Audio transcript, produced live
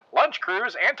Lunch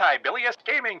Crew's anti-bilious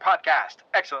gaming podcast,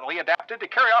 excellently adapted to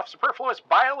carry off superfluous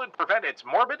bile and prevent its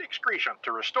morbid excretion,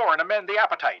 to restore and amend the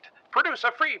appetite, produce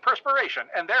a free perspiration,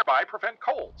 and thereby prevent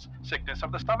colds, sickness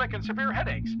of the stomach, and severe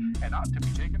headaches, and ought to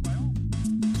be taken by all.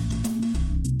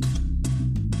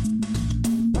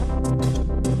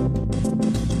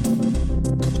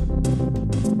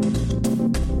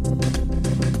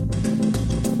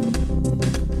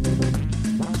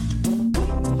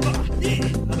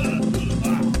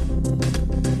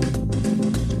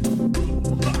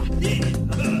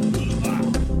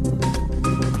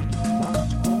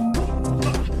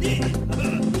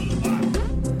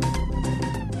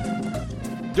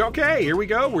 Okay, here we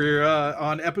go. We're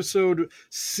on episode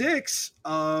 6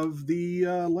 of the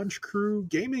Lunch Crew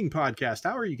Gaming Podcast.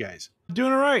 How are you guys?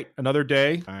 Doing all right. Another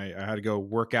day. I had to go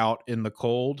work out in the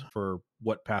cold for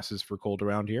what passes for cold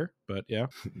around here. But yeah.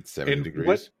 70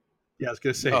 degrees. Yeah, I was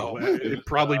going to say, it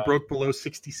probably broke below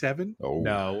 67. Oh.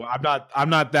 No, I'm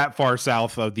not that far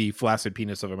south of the flaccid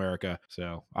penis of America.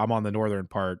 So I'm on the northern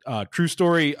part. True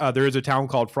story. There is a town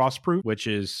called Frostproof, which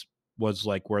was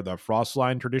like where the frost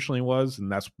line traditionally was,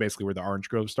 and that's basically where the orange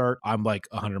groves start. I'm like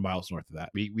 100 miles north of that.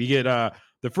 We get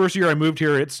the first year I moved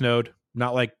here, it snowed,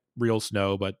 not like real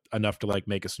snow, but enough to like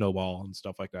make a snowball and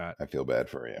stuff like that. I feel bad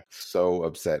for you. So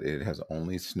upset. It has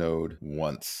only snowed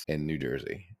once in New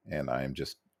Jersey, and I'm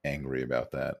just angry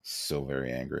about that. So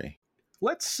very angry.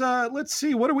 Let's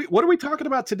see. What are we talking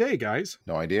about today, guys?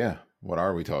 No idea. What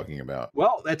are we talking about?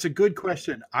 Well, that's a good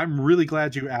question. I'm really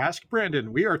glad you asked,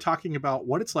 Brandon. We are talking about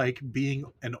what it's like being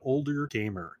an older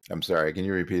gamer. I'm sorry. Can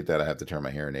you repeat that? I have to turn my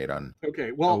hearing aid on.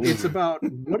 Okay. Well, It's about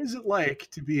what is it like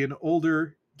to be an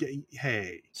older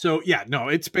Hey. So, yeah, no,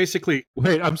 it's basically...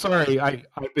 Wait, I'm sorry. I've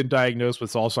been diagnosed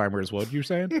with Alzheimer's. What are you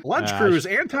saying? Lunch Crew's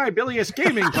anti-bilious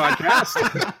gaming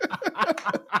podcast.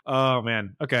 Oh,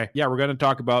 man. Okay. Yeah, we're going to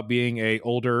talk about being a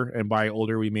older, and by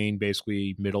older, we mean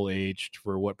basically middle-aged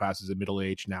for what passes as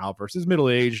middle-aged now versus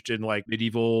middle-aged in like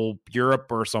medieval Europe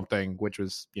or something, which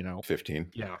was,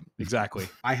 15. Yeah, exactly.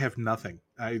 I have nothing.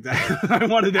 I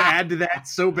wanted to add to that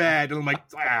so bad. And I'm like,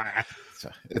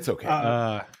 It's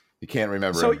okay. You can't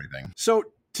remember everything. So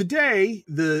today,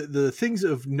 the things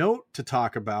of note to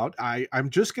talk about,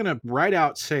 I'm just going to right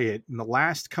out say it. In the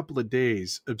last couple of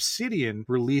days, Obsidian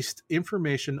released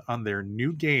information on their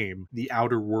new game, The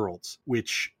Outer Worlds,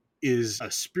 which is a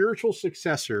spiritual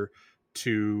successor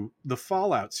to the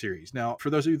Fallout series. Now, for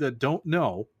those of you that don't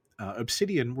know,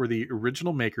 Obsidian were the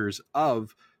original makers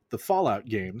of the Fallout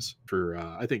games for,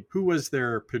 I think, who was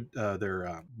their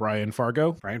Brian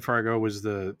Fargo? Brian Fargo was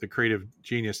the creative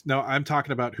genius. No, I'm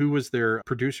talking about who was their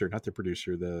producer, not their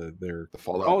producer, the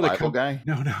Fallout Bible guy?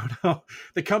 No.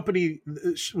 The company,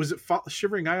 was it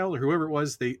Shivering Isle or whoever it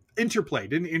was? Interplay.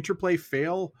 Didn't Interplay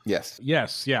fail? Yes. Yeah.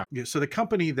 So the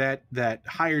company that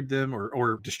hired them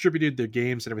or distributed their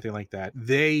games and everything like that,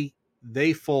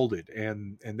 they folded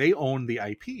and they owned the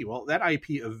IP. Well, that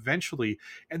IP eventually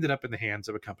ended up in the hands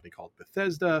of a company called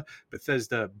Bethesda.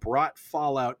 Bethesda brought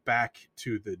Fallout back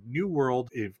to the new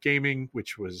world of gaming,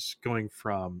 which was going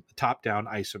from top-down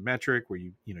isometric, where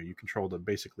you controlled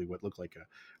basically what looked like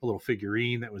a little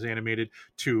figurine that was animated,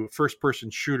 to first-person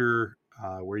shooter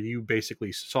where you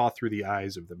basically saw through the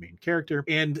eyes of the main character.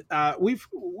 And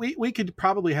we could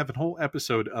probably have a whole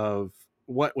episode of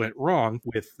what went wrong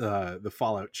with the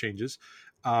Fallout changes.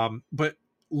 But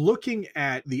looking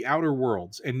at the Outer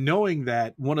Worlds and knowing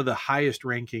that one of the highest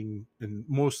ranking and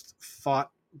most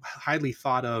highly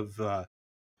thought of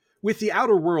with the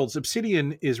Outer Worlds,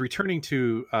 Obsidian is returning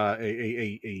to oh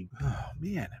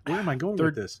man, where am I going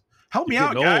with this? Help me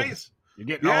out, guys. You're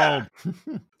getting old.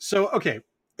 So, okay.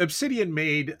 Obsidian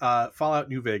made Fallout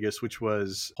New Vegas, which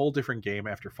was a whole different game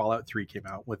after Fallout 3 came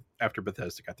out, after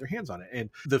Bethesda got their hands on it.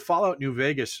 And the Fallout New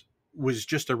Vegas was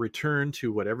just a return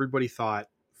to what everybody thought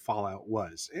Fallout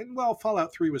was. And while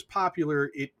Fallout 3 was popular,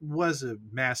 it was a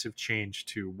massive change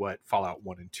to what Fallout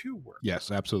 1 and 2 were. Yes,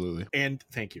 absolutely. And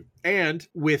thank you. And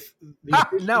with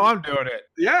now I'm doing it.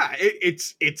 Yeah,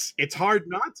 it's hard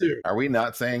not to. Are we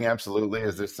not saying absolutely?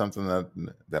 Is this something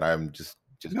that I'm just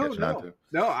catching on to?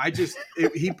 No,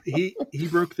 he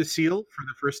broke the seal for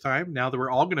the first time. Now that we're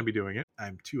all going to be doing it,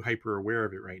 I'm too hyper aware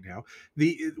of it right now.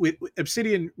 With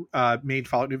Obsidian made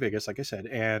Fallout New Vegas, like I said,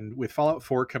 and with Fallout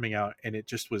 4 coming out, and it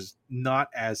just was not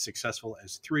as successful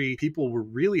as 3. People were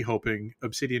really hoping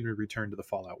Obsidian would return to the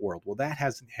Fallout world. Well, that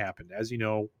hasn't happened. As you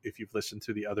know, if you've listened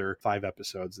to the other 5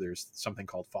 episodes, there's something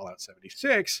called Fallout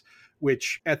 76,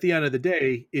 which at the end of the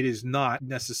day, it is not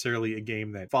necessarily a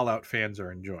game that Fallout fans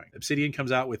are enjoying. Obsidian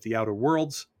comes out with the Outer Worlds.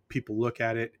 People look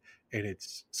at it and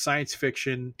it's science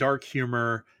fiction, dark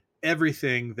humor,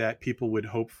 everything that people would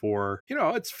hope for. You know,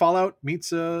 it's Fallout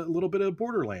meets a little bit of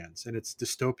Borderlands, and it's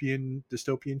dystopian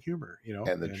humor. You know,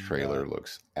 And the trailer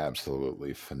looks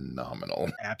absolutely phenomenal.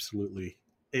 Absolutely.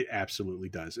 It absolutely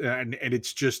does. And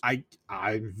it's just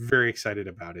I'm very excited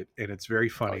about it, and it's very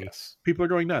funny. Oh, yes. People are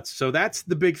going nuts. So that's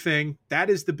the big thing. That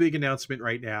is the big announcement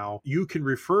right now. You can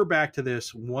refer back to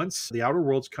this once The Outer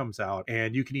Worlds comes out,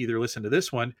 and you can either listen to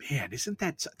this one. Man, isn't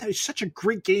that is such a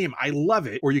great game? I love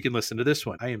it. Or you can listen to this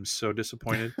one. I am so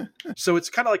disappointed. So it's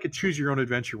kind of like a choose your own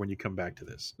adventure when you come back to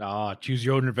this. Choose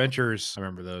your own adventures. I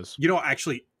remember those. You know,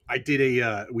 actually, I did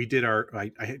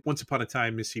I once upon a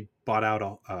time, Missy bought out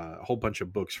a whole bunch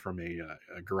of books from a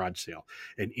garage sale.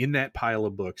 And in that pile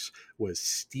of books was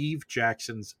Steve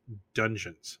Jackson's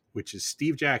Dungeons, which is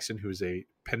Steve Jackson, who's a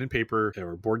pen and paper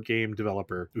or board game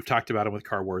developer. We've talked about him with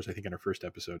Car Wars, I think, in our first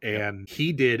episode. And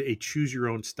he did a choose your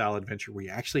own style adventure where you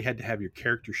actually had to have your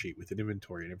character sheet with an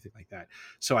inventory and everything like that.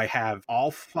 So I have all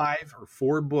 5 or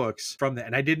 4 books from that.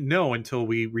 And I didn't know until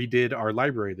we redid our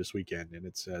library this weekend. And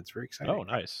it's very exciting. Oh,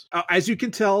 nice. As you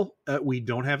can tell, we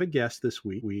don't have a guest this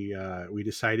week. We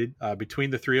decided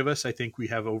between the 3 of us, I think we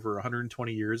have over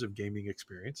 120 years of gaming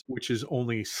experience, which is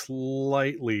only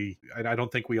slightly, I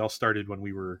don't think we all started when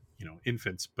we were,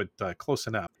 infants, but close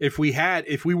enough. If we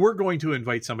were going to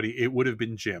invite somebody, it would have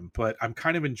been Jim, but I'm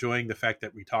kind of enjoying the fact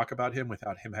that we talk about him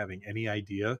without him having any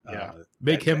idea. Yeah.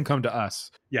 Make him come to us.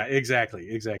 Yeah,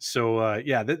 exactly. So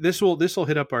this will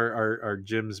hit up our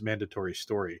Jim's mandatory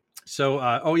story. So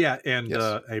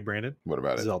Yes. Hey Brandon, What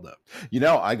about Zelda?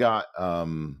 I got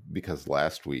because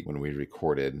last week when we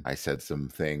recorded, I said some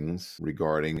things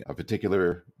regarding a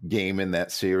particular game in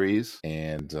that series,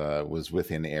 and was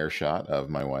within earshot of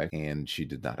my wife, and she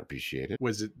did not appreciate it.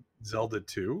 Was it Zelda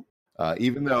 2?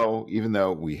 Even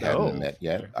though we hadn't Oh, met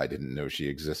yet, okay. I didn't know she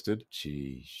existed.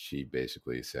 She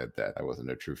basically said that I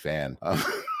wasn't a true fan.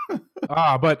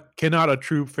 But cannot a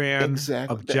true fan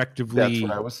Exactly. objectively That's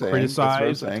what I was saying. That's what I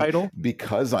was criticize a saying. title?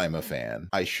 Because I'm a fan,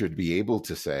 I should be able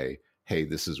to say, hey,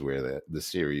 this is where the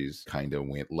series kind of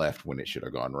went left when it should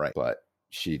have gone right. But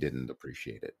she didn't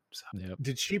appreciate it. So. Yep.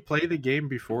 Did she play the game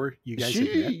before you guys had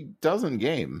met? She doesn't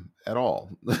game at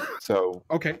all. So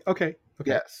Okay.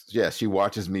 yes, she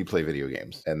watches me play video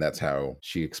games, and that's how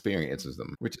she experiences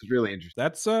them, which is really interesting.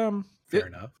 That's Fair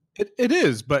enough. It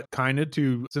is, but kind of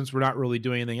since we're not really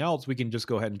doing anything else, we can just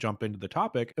go ahead and jump into the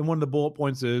topic. And one of the bullet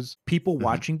points is people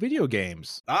watching video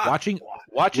games, watching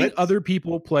other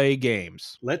people play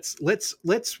games. Let's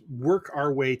work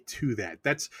our way to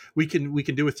that. We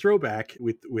can do a throwback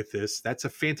with this. That's a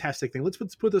fantastic thing. Let's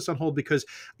put this on hold because,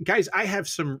 guys, I have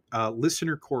some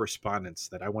listener correspondence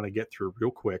that I want to get through real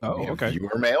quick. Oh, okay.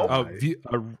 Viewer mail.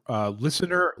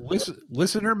 Listener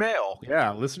mail.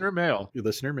 Yeah, listener mail.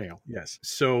 Listener mail. Yes.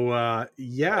 So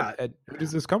And who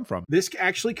does this come from? this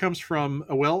actually comes from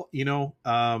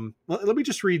let me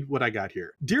just read what I got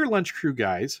here. Dear Lunch Crew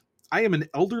guys, I am an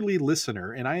elderly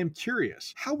listener and I am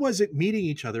curious. How was it meeting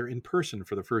each other in person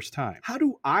for the first time? How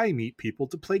do I meet people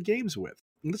to play games with?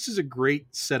 And this is a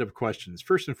great set of questions.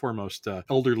 First and foremost,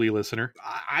 elderly listener,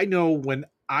 I know when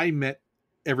I met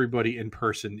everybody in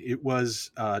person, it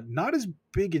was not as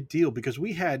big a deal because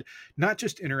we had not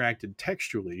just interacted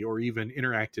textually or even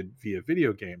interacted via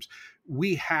video games.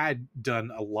 We had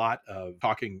done a lot of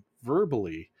talking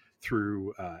verbally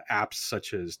through apps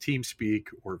such as TeamSpeak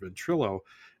or Ventrilo.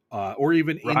 Or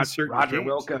even in certain Roger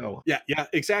games. Wilco. Yeah,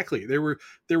 exactly. There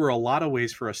were a lot of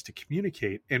ways for us to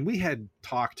communicate, and we had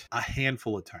talked a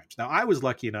handful of times. Now, I was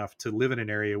lucky enough to live in an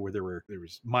area where there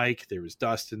was Mike, there was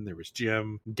Dustin, there was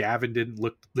Jim, Gavin didn't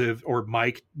live, or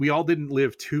Mike. We all didn't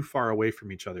live too far away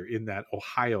from each other in that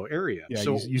Ohio area. Yeah,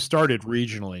 so you started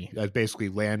regionally as basically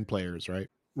LAN players, right?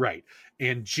 right,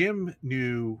 and Jim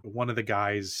knew one of the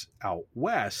guys out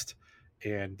west.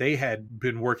 And they had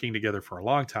been working together for a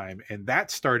long time. And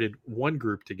that started one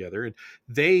group together. And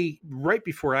they, right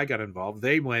before I got involved,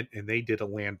 they went and they did a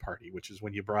LAN party, which is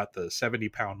when you brought the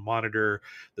 70-pound monitor,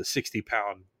 the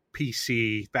 60-pound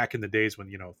PC back in the days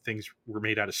when, things were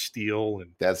made out of steel.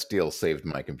 And That steel saved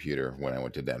my computer when I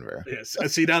went to Denver. yes.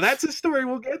 See, now that's a story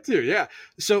we'll get to. Yeah.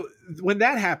 So when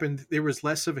that happened, there was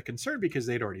less of a concern because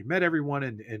they'd already met everyone.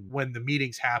 And when the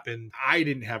meetings happened, I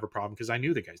didn't have a problem because I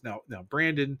knew the guys. Now,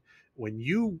 Brandon,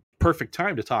 perfect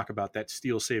time to talk about that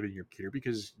steel saving your computer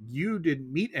because you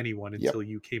didn't meet anyone until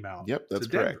you came out. Yep, that's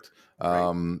to Denver, correct.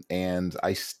 right? And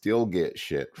I still get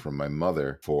shit from my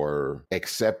mother for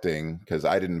accepting, because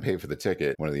I didn't pay for the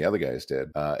ticket, one of the other guys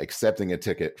did, accepting a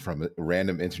ticket from a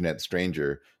random internet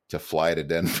stranger to fly to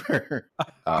Denver.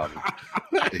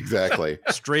 Exactly.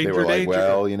 Stranger They were like, danger.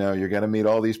 well, you're going to meet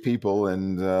all these people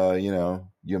and,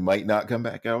 you might not come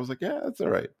back. I was like, yeah, that's all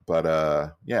right.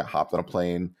 But yeah, hopped on a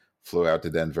plane, flew out to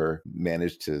Denver,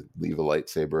 managed to leave a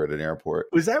lightsaber at an airport.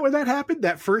 Was that when that happened?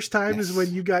 That first time is Yes.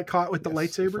 when you got caught with the Yes,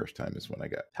 lightsaber? The first time is when I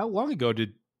got. How long ago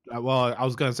did? Well, I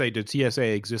was gonna say, did TSA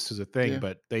exist as a thing? Yeah.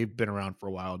 But they've been around for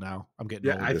a while now. I'm getting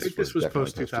Yeah, old. I This think was this was definitely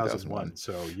post 2001.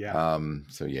 So yeah.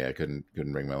 So yeah, I couldn't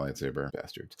bring my lightsaber,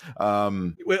 bastards.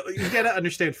 Well, you got to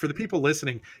understand, for the people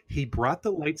listening, he brought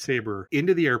the lightsaber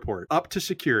into the airport, up to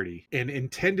security,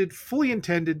 and fully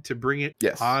intended to bring it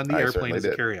Yes, on the I airplane certainly as a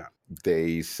did. carry-on.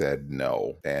 They said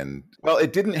no, and well,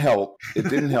 it didn't help. It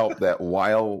didn't help that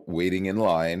while waiting in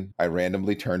line, I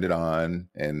randomly turned it on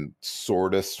and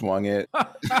sort of swung it.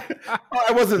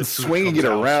 I wasn't The truth swinging comes it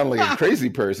out. around like a crazy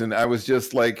person. I was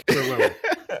just like Whoa.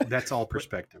 That's all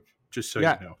perspective, just so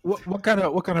Yeah. you know. What kind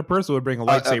of person would bring a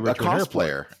lightsaber a to an airport?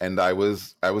 cosplayer, and I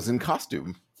was in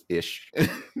costume ish.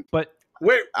 But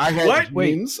Wait, I had what?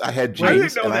 jeans. I had I didn't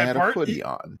jeans, know and I that had part. a hoodie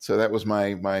on. So that was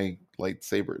my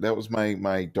lightsaber. That was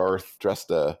my Darth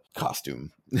Dresta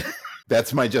costume.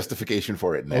 That's my justification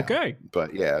for it now. okay,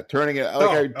 But yeah, turning it like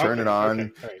I'd turn okay, it on okay,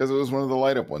 all right. because it was one of the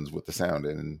light up ones with the sound,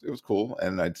 and it was cool.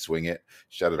 And I'd swing it,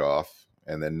 shut it off,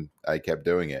 and then I kept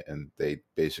doing it. And they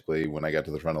basically, when I got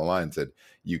to the front of the line, said,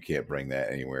 "You can't bring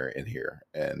that anywhere in here,"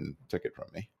 and took it from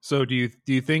me. so do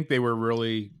you think they were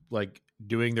really like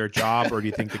doing their job, or do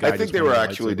you think the guy? I think just they were wanted a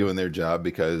actually lightsaber? doing their job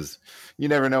because you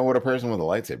never know what a person with a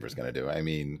lightsaber is going to do. I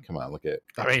mean, come on, look at.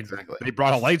 I mean, exactly. they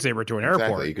brought a lightsaber to an Exactly.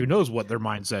 airport. You Who could- knows what their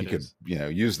mindset You could, is?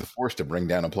 use the force to bring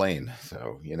down a plane.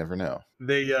 So you never know.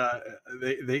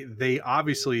 They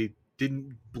obviously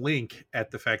didn't blink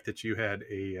at the fact that you had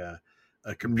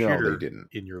a computer No, they didn't.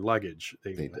 in your luggage.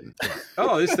 They didn't.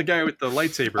 Oh, this is the guy with the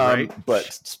lightsaber, right? But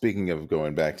speaking of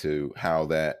going back to how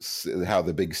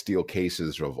the big steel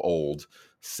cases of old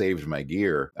saved my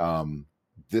gear,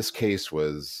 this case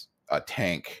was a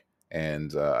tank,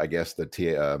 and I guess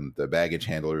the baggage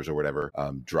handlers or whatever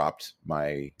dropped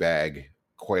my bag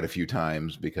quite a few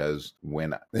times because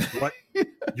when What?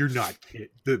 You're not kidding.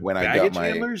 The When I got baggage my-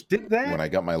 handlers did that? when I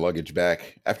got my luggage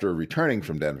back after returning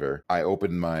from Denver, I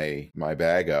opened my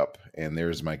bag up, and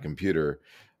there's my computer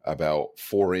about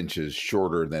 4 inches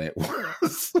shorter than it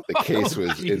was. The case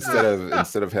was Jesus.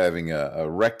 instead of having a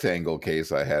rectangle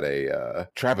case, I had a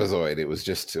trapezoid. It was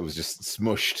just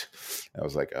smushed. I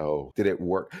was like, oh, did it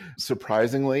work?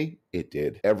 Surprisingly, it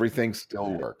did. Everything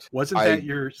still worked. Wasn't that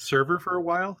your server for a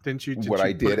while? Didn't you? What you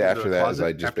I put did it in after the that is closet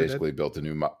I just after that? basically built a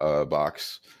new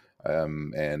box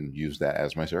and used that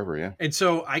as my server. Yeah. And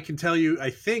so I can tell you,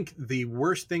 I think the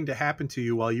worst thing to happen to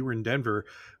you while you were in Denver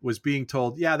was being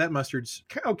told, yeah, that mustard's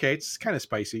okay. It's kind of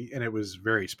spicy. And it was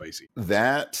very spicy.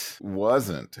 That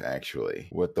wasn't actually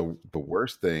what the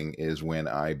worst thing is when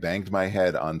I banged my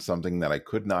head on something that I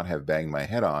could not have banged my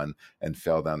head on and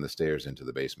fell down the stairs into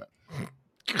the basement.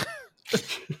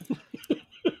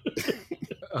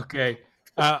 Okay.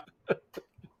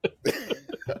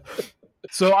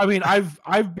 So I mean,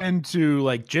 I've been to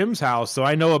like Jim's house, so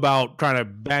I know about trying to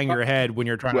bang your head when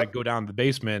you're trying to go down the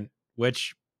basement.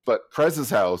 Which But Prez's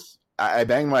house, I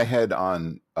banged my head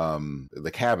on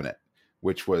the cabinet,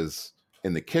 which was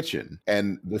in the kitchen,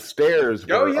 and the stairs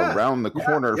were around the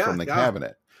corner from the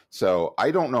cabinet. So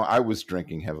I don't know. I was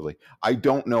drinking heavily. I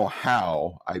don't know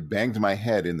how I banged my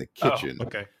head in the kitchen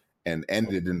okay. and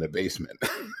ended in the basement.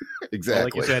 Well, Exactly.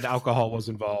 like you said, alcohol was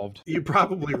involved. You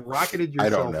probably rocketed I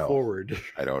don't yourself know. forward.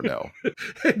 I don't know.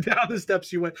 And down the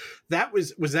steps you went. That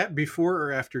was that before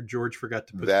or after George forgot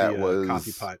to put That the was-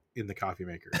 coffee pot in the coffee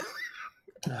maker?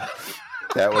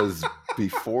 That was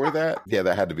before that. Yeah,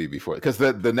 that had to be before, because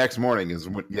the next morning is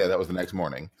when, that was the next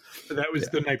morning. That was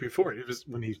the night before. It was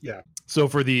when he So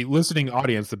for the listening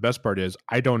audience, the best part is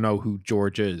I don't know who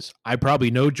George is. I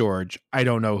probably know George. I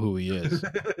don't know who he is.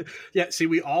 Yeah, see,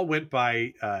 we all went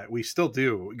by we still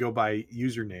do go by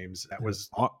usernames. That was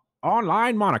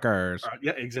Online monikers.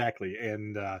 yeah, exactly.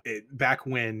 And back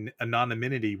when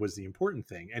anonymity was the important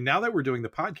thing. And now that we're doing the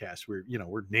podcast, we're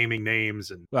naming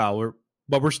names, and Well,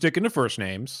 we're sticking to first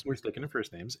names. we're sticking to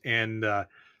first names. And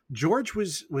George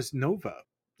was Nova.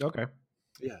 Okay.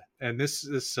 Yeah. And this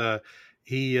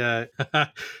he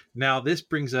now this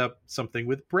brings up something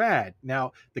with Brad.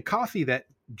 Now, the coffee that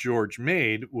George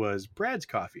made was Brad's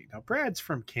coffee. Now, Brad's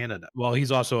from Canada. Well,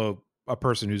 he's also a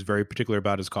person who's very particular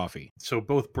about his coffee. So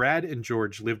both Brad and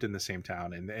George lived in the same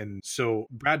town. And so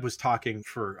Brad was talking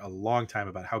for a long time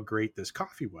about how great this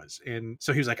coffee was. And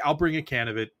so he was like, I'll bring a can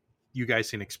of it. You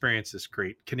guys can experience this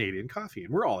great Canadian coffee.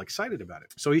 And we're all excited about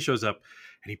it. So he shows up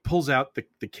and he pulls out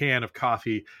the can of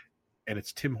coffee, and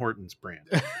it's Tim Hortons brand.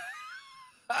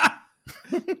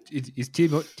 Is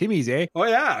Timmy's, eh? Oh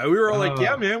yeah, we were all like, Oh.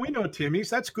 yeah, man, we know Timmy's.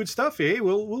 That's good stuff, eh?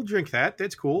 We'll drink that.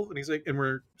 That's cool. And he's like,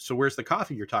 so where's the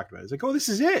coffee you're talking about? He's like, oh, this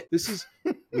is it.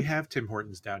 We have Tim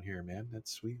Hortons down here, man.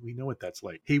 We know what that's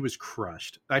like. He was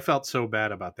crushed. I felt so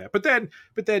bad about that. But then,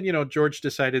 George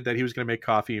decided that he was going to make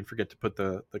coffee and forget to put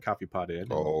the coffee pot in.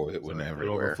 Oh, it went It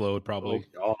everywhere. overflowed probably.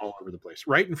 all over the place,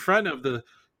 right in front of the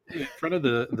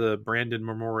Brandon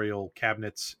Memorial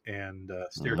cabinets and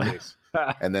staircase.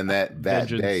 And then that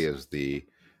Vengeance. day is the,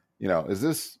 is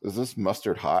this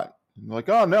mustard hot? I'm like,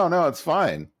 oh no, it's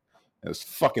fine. It was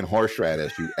fucking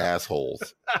horseradish, you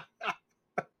assholes.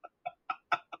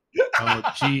 Oh,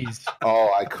 jeez.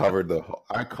 Oh, I covered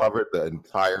the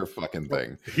entire fucking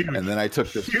thing. Huge. And then I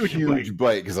took this Huge huge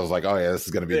bite because I was like, oh yeah, this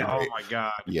is gonna be Oh great. my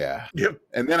god. Yeah. Yep.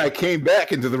 And then I came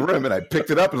back into the room and I picked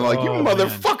it up and I'm like, you Oh, man.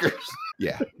 motherfuckers.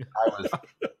 Yeah. I was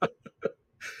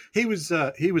He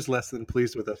was less than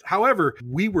pleased with us. However,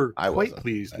 we were I quite wasn't.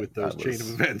 pleased with I those chain was-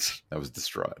 of events. I was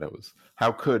distraught.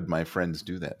 How could my friends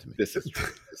do that to me? This is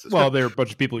true. Well, they're a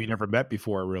bunch of people you never met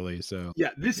before, really. So Yeah,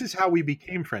 this is how we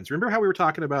became friends. Remember how we were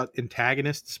talking about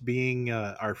antagonists being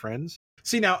our friends?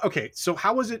 See now, okay, so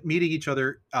how was it meeting each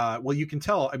other? Well, you can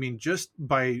tell, I mean, just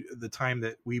by the time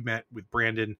that we met with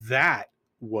Brandon, that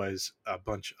was a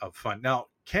bunch of fun. Now,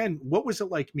 Ken, what was it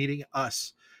like meeting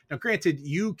us? Now, granted,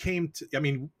 you came to, I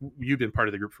mean, you've been part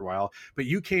of the group for a while, but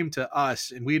you came to us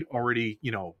and we'd already,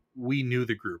 we knew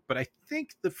the group. But I think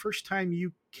the first time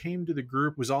you came to the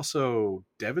group was also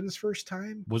Devin's first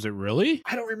time. was it really?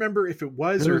 I don't remember if it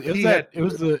was It or was, if it was he that.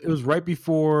 had. It was right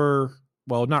before.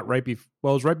 Well, not right before.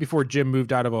 Well, it was right before Jim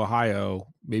moved out of Ohio,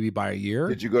 maybe by a year.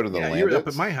 Did you go to the Yeah, you were up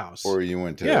at Landits? my house. Or you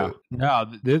went to Yeah. No,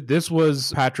 this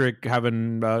was Patrick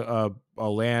having a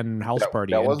LAN house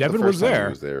party, and wasn't the Devin first was time he there.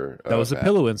 was there. That was a Matt.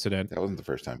 pillow incident. That wasn't the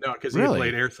first time. No, because Really?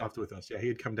 he had played airsoft with us. Yeah, he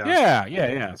had come down.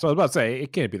 Yeah. So I was about to say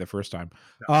it can't be the first time.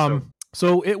 No,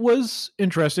 So it was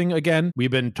interesting. Again, we've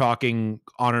been talking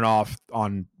on and off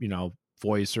on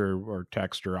voice or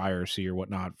text or IRC or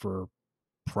whatnot for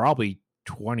probably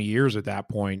 20 years at that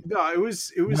point. No, it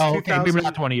was No, okay, 2000, maybe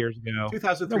not 20 years ago.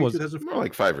 2003, That was- 2004. More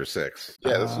like 5 or 6.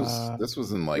 Yeah, Uh, this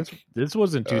was in like This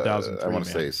was in 2003. I want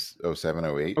to man. say 07,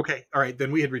 08. Okay, all right,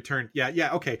 then we had returned.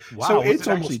 Yeah, okay. Wow, so was it's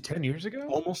it actually almost 10 years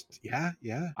ago?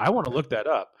 yeah. I want to look that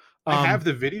up. I have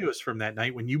the videos from that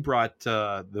night when you brought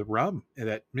the rum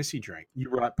that Missy drank. You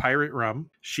brought pirate rum.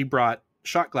 She brought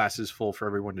shot glasses full for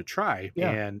everyone to try. Yeah.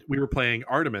 And we were playing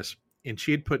Artemis, and she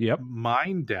had put Yep.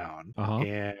 mine down Uh-huh.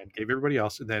 and gave everybody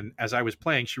else. And then as I was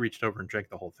playing, she reached over and drank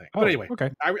the whole thing. Oh, But anyway, okay.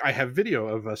 I have video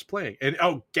of us playing. And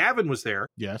Gavin was there.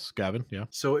 Yes, Gavin. Yeah.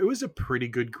 So it was a pretty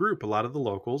good group, a lot of the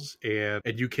locals, and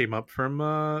you came up from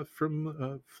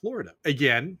Florida.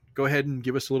 Again, go ahead and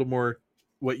give us a little more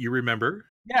what you remember.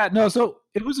 Yeah, no, so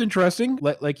it was interesting.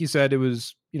 Like you said, it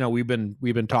was, we've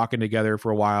been talking together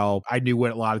for a while. I knew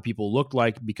what a lot of people looked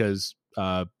like because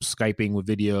Skyping with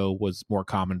video was more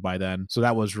common by then. So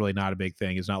that was really not a big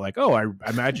thing. It's not like, oh, I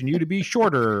imagine you to be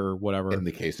shorter or whatever. In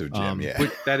the case of Jim, yeah.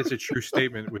 Which, that is a true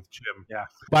statement with Jim. Yeah.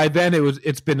 By then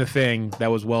it's been a thing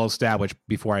that was well established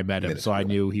before I met him. So I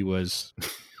knew he was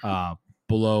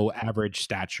below average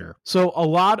stature. So a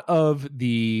lot of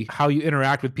how you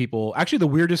interact with people, actually the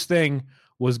weirdest thing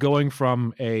was going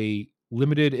from a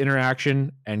limited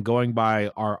interaction and going by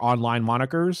our online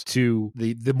monikers to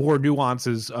the more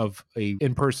nuances of a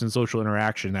in-person social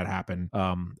interaction that happened.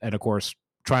 And of course,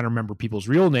 trying to remember people's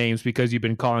real names because you've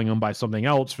been calling them by something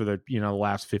else for the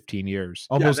last 15 years,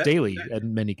 almost daily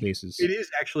in many cases. It is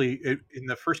actually in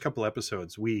the first couple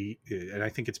episodes and I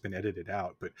think it's been edited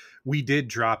out, but we did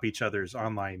drop each other's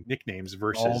online nicknames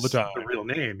versus All the time. real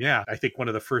name. Yeah, I think one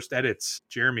of the first edits,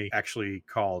 Jeremy actually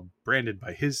called Brandon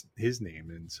by his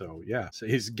name, and so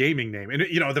his gaming name, and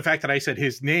the fact that I said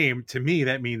his name, to me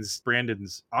that means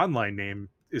Brandon's online name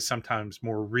is sometimes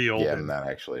more real than not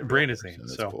actually a real Brandon's person. name.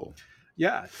 That's So cool.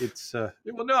 yeah, it's no,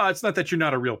 it's not that you're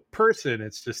not a real person.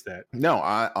 It's just that No,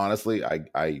 I honestly,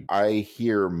 I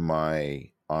hear my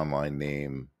online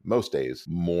name most days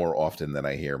more often than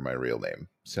I hear my real name.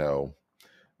 So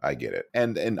I get it.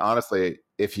 And honestly,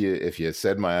 if you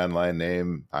said my online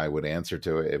name, I would answer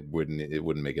to it. It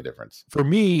wouldn't make a difference. For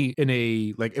me,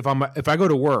 if I go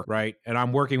to work, right, and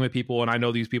I'm working with people and I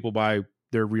know these people by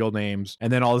their real names,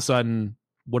 and then all of a sudden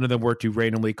one of them were to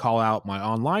randomly call out my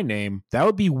online name, that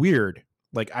would be weird.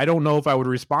 Like, I don't know if I would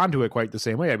respond to it quite the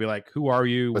same way. I'd be like, who are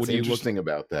you? What's What do you look? interesting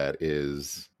about that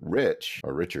is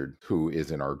Richard, who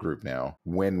is in our group now,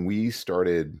 when we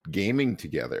started gaming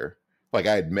together, like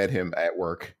I had met him at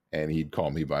work and he'd call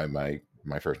me by my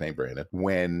first name, Brandon.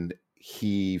 When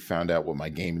he found out what my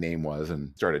game name was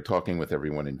and started talking with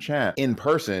everyone in chat in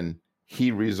person, he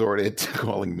resorted to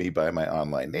calling me by my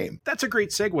online name. That's a great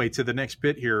segue to the next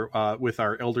bit here with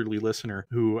our elderly listener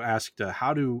who asked,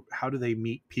 how do they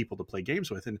meet people to play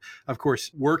games with? And of course,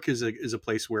 work is a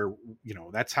place where,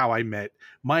 that's how I met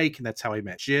Mike, and that's how I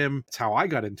met Jim. That's how I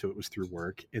got into it, was through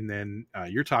work. And then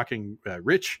you're talking,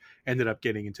 Rich ended up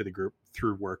getting into the group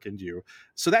through work and you.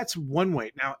 So that's one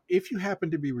way. Now, if you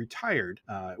happen to be retired,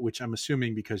 which I'm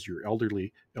assuming because you're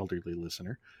elderly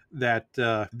listener, that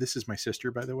this is my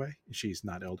sister, by the way. She's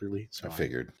not elderly. So I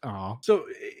figured. So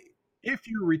if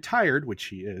you're retired, which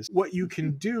she is, what you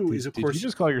can do is, of course, you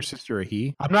just call your sister a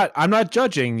he. I'm not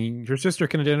judging. Your sister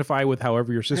can identify with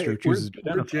however your sister chooses to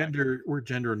identify. We're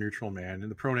gender neutral, man, and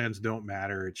the pronouns don't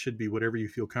matter. It should be whatever you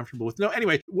feel comfortable with. No,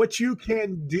 anyway, what you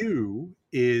can do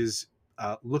is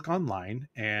look online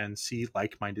and see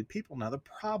like-minded people. Now, the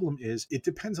problem is it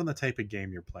depends on the type of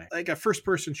game you're playing. Like a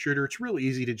first-person shooter, it's real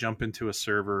easy to jump into a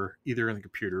server, either in the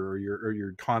computer or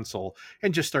your console,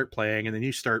 and just start playing. And then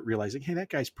you start realizing, hey, that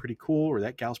guy's pretty cool, or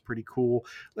that gal's pretty cool.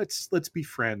 Let's be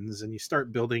friends. And you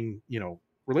start building,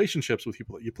 relationships with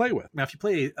people that you play with. Now, if you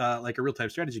play like a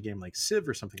real-time strategy game like Civ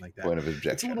or something like that, Point of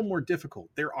objection. It's a little more difficult.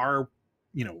 There are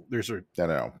there's a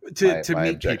no. To my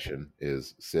meet objection people.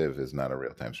 is Civ is not a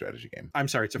real-time strategy game. I'm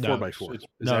sorry, it's a 4x4.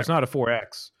 It's not a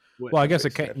 4X. Well, I guess it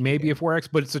can maybe a 4X,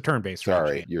 but it's a turn-based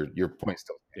strategy. Sorry, your point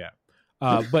still. Yeah.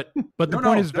 But the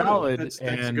point is valid, that's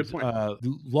and a good point.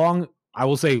 I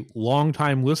will say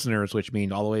long-time listeners, which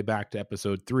mean all the way back to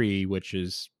episode 3, which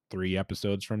is 3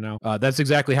 episodes from now. That's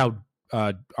exactly how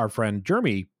our friend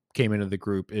Jeremy came into the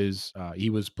group. He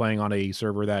was playing on a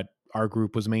server that our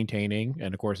group was maintaining,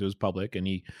 and of course it was public, and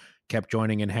he kept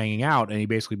joining and hanging out, and he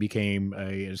basically became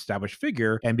an established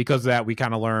figure. And because of that, we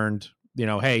kind of learned,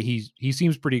 hey, he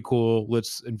seems pretty cool.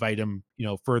 Let's invite him,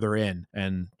 further in.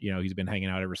 And, he's been hanging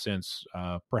out ever since,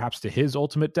 perhaps to his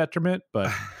ultimate detriment,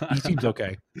 but he seems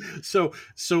okay. So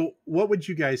what would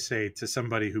you guys say to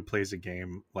somebody who plays a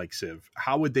game like Civ?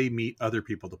 How would they meet other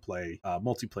people to play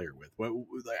multiplayer with?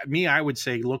 I would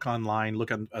say look online, look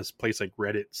on a place like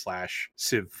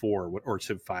Reddit/Civ4 or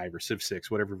Civ5 or Civ6,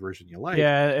 whatever version you like.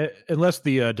 Yeah, unless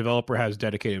the developer has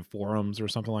dedicated forums or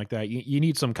something like that. You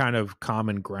need some kind of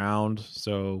common ground.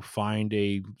 So find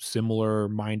a similar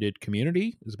minded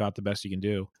community is about the best you can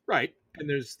do. Right. And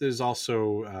there's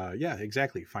also,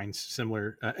 exactly. Find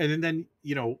similar. And then,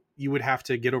 you would have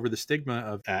to get over the stigma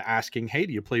of asking, hey,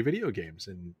 do you play video games?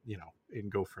 And, and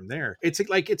go from there. It's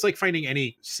like finding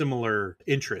any similar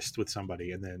interest with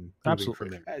somebody and then moving from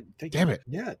there. Damn it.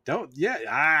 Yeah. Don't. Yeah.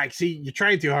 I see you're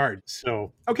trying too hard.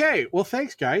 So, okay. Well,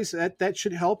 thanks guys. That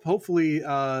should help. Hopefully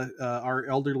our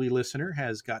elderly listener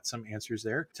has got some answers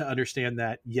there to understand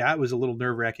that. Yeah, it was a little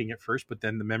nerve wracking at first, but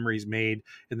then the memories made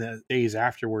in the days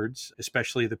afterwards,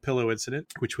 especially the pillow incident,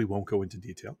 which we won't go into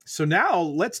detail. So now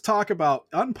let's talk about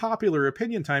unpopular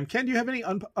opinion time. Ken, do you have any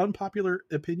unpopular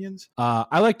opinions?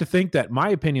 I like to think that my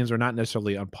opinions are not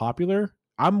necessarily unpopular.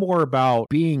 I'm more about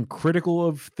being critical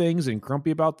of things and grumpy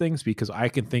about things because I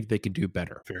can think they can do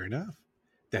better. Fair enough.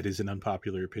 That is an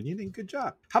unpopular opinion, and good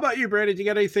job. How about you, Brandon? You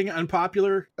got anything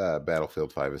unpopular?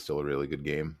 Battlefield 5 is still a really good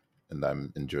game, and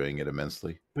I'm enjoying it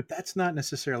immensely. But that's not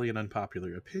necessarily an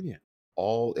unpopular opinion.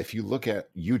 If you look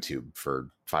at YouTube for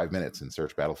 5 minutes and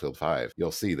search Battlefield 5,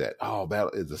 you'll see that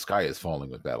the sky is falling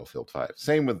with Battlefield 5.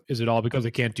 Same with. Is it all because they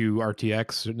can't do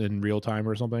RTX in real time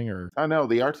or something? Or no,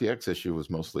 the RTX issue was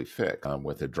mostly fixed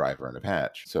with a driver and a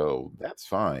patch, so that's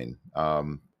fine.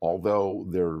 Although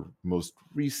their most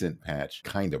recent patch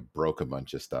kind of broke a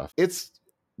bunch of stuff. It's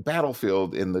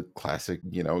Battlefield in the classic,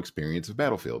 experience of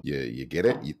Battlefield. You get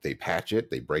it, they patch it,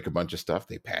 they break a bunch of stuff,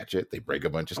 they patch it, they break a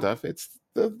bunch of stuff. It's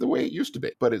the way it used to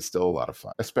be, but it's still a lot of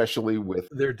fun, especially with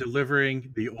they're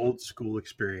delivering the old school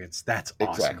experience. That's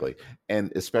awesome. Exactly.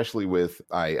 And especially with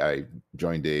I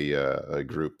joined a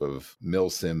group of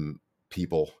milsim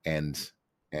people, and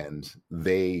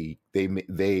they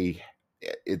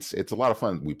it's a lot of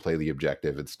fun. We play the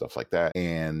objective and stuff like that,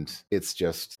 and it's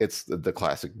the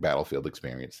classic Battlefield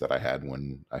experience that I had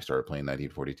when I started playing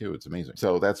 1942. It's amazing.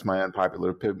 So that's my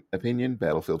unpopular opinion.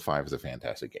 Battlefield 5 is a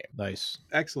fantastic game. Nice,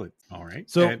 excellent. All right.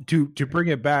 So to bring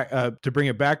it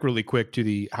back really quick to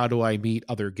the how do I meet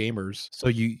other gamers? So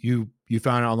you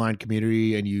found an online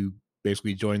community and you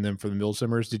basically joined them for the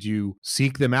Milsimmers. Did you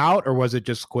seek them out, or was it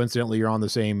just coincidentally you're on the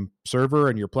same server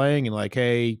and you're playing and like,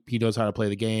 hey, he knows how to play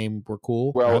the game, we're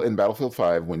cool? Well, in Battlefield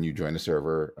 5, when you join a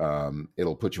server,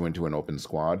 it'll put you into an open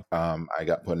squad. I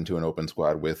got put into an open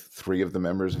squad with 3 of the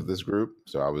members of this group,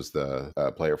 so I was the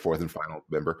player 4th and final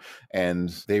member, and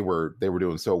they were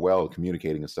doing so well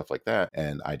communicating and stuff like that,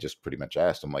 and I just pretty much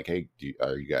asked them like, hey,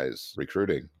 are you guys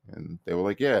recruiting? And they were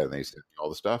like, yeah, and they sent me all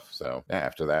the stuff. So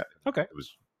after that, okay, it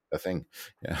was a thing.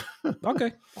 Yeah.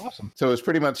 Okay, awesome. So it's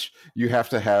pretty much you have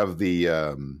to have the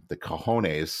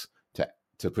cojones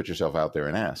to put yourself out there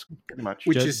and ask. Pretty much.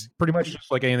 Which Just is pretty much just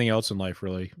like anything else in life,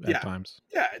 really. Yeah. At times.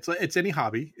 Yeah, it's any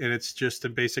hobby, and it's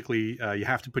just basically you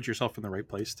have to put yourself in the right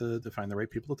place to find the right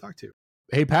people to talk to.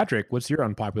 Hey, Patrick, what's your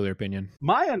unpopular opinion?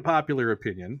 My unpopular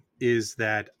opinion is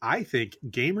that I think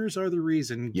gamers are the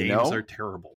reason You games know? are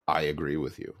terrible. I agree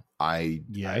with you.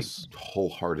 Yes. I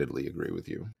wholeheartedly agree with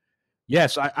you.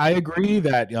 Yes, I agree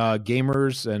that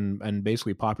gamers and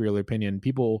basically popular opinion,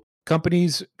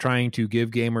 companies trying to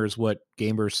give gamers what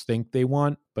gamers think they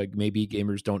want, but maybe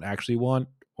gamers don't actually want,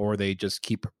 or they just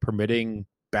keep permitting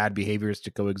bad behaviors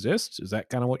to coexist. Is that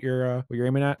kind of what you're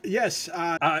aiming at? Yes.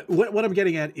 What I'm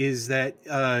getting at is that,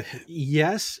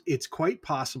 yes, it's quite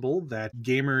possible that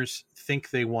gamers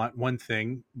think they want one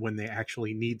thing when they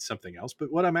actually need something else.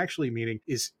 But what I'm actually meaning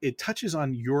is it touches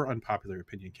on your unpopular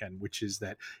opinion, Ken, which is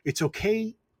that it's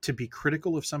okay to be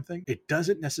critical of something. It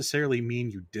doesn't necessarily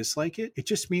mean you dislike it. It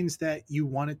just means that you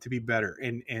want it to be better.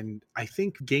 And I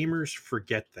think gamers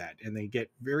forget that, and they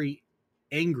get very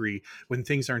angry when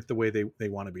things aren't the way they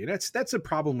want to be. And that's a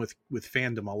problem with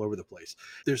fandom all over the place.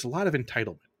 There's a lot of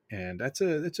entitlement, and that's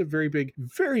a very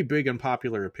big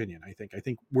unpopular opinion. I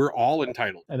think we're all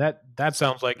entitled. And that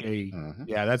sounds like a Mhm.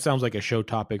 that sounds like a show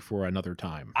topic for another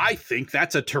time. I think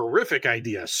that's a terrific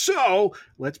idea. So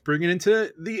let's bring it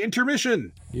into the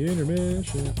intermission.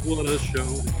 Intermission. What a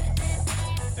show.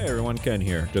 Hey everyone, Ken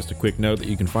here. Just a quick note that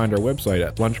you can find our website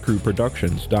at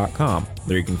lunchcrewproductions.com.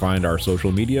 There you can find our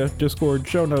social media, Discord,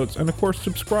 show notes, and of course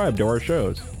subscribe to our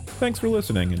shows. Thanks for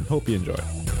listening and hope you enjoy.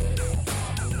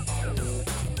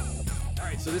 All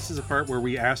right, so this is a part where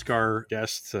we ask our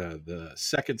guests the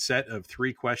second set of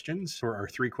 3 questions for our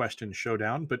 3-question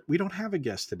showdown, but we don't have a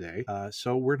guest today,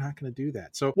 so we're not going to do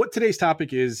that. So what today's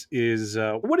topic is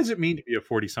what does it mean to be a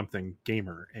 40-something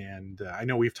gamer? And I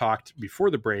know we've talked before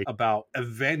the break about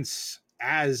events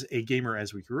as a gamer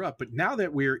as we grew up, but now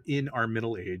that we're in our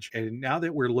middle age, and now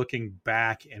that we're looking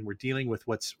back and we're dealing with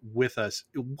what's with us,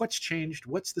 what's changed,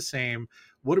 what's the same,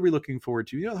 what are we looking forward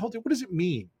to? The whole thing, what does it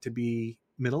mean to be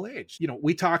middle-aged?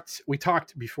 We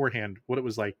talked beforehand what it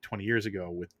was like 20 years ago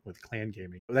with clan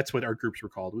gaming. That's what our groups were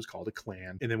called. It was called a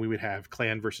clan, and then we would have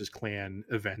clan versus clan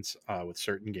events with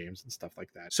certain games and stuff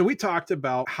like that. So we talked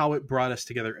about how it brought us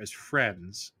together as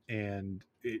friends, and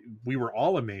we were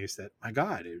all amazed that, my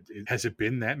God, has it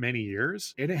been that many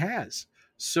years? And it has.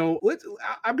 So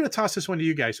I'm going to toss this one to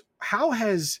you guys. How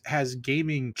has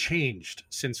gaming changed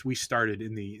since we started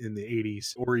in the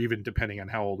 80s, or even depending on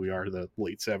how old we are, the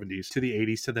late 70s to the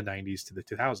 80s to the 90s to the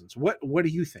 2000s? What do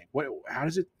you think?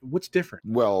 What's different?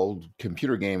 Well,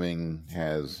 computer gaming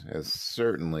has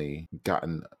certainly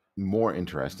gotten more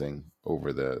interesting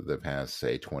over the past,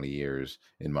 say, 20 years.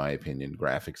 In my opinion,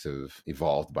 graphics have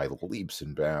evolved by leaps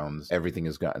and bounds. Everything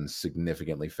has gotten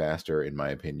significantly faster, in my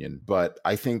opinion. But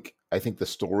I think the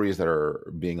stories that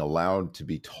are being allowed to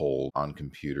be told on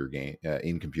computer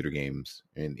games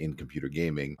in computer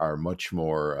gaming are much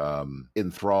more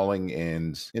enthralling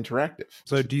and interactive.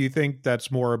 So do you think that's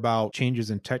more about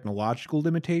changes in technological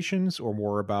limitations, or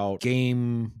more about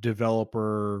game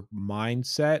developer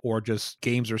mindset, or just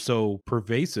games are so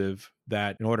pervasive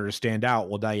that in order to stand out,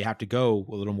 well, now you have to go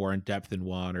a little more in depth in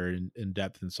one, or in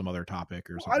depth in some other topic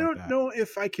or something? I don't like that? know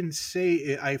if I can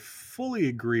say I fully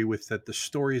agree with that. The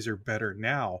stories are better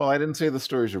now. Well, I didn't say the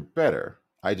stories are better.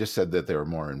 I just said that they were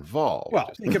more involved.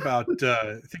 Well, think about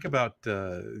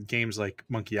games like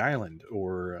Monkey Island,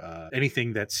 or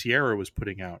anything that Sierra was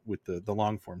putting out with the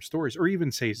long form stories, or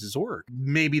even say Zork.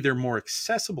 Maybe they're more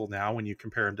accessible now when you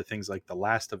compare them to things like The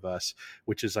Last of Us,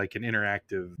 which is like an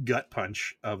interactive gut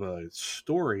punch of a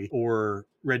story, or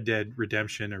Red Dead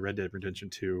Redemption or Red Dead Redemption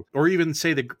 2, or even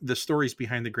say the stories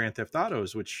behind the Grand Theft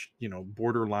Autos, which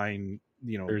borderline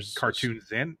There's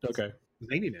cartoons and Okay.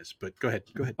 zaniness. But go ahead.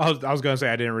 I was going to say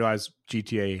I didn't realize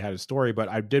GTA had a story, but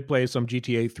I did play some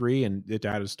GTA 3 and it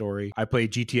had a story. I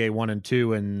played GTA 1 and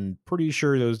 2 and pretty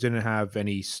sure those didn't have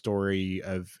any story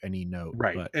of any note.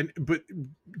 Right. But But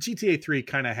GTA 3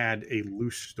 kind of had a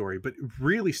loose story, but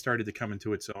really started to come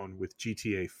into its own with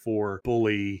GTA 4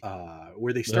 Bully,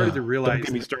 where they started to realize... Don't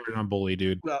get me started on Bully,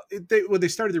 dude. Well, they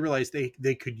started to realize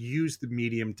they could use the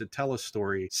medium to tell a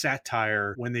story,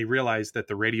 satire, when they realized that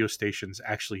the radio stations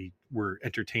actually were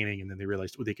entertaining, and then they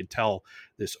realized they could tell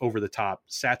this over the top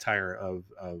satire of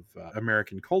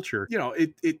American culture.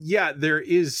 There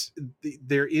is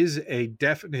a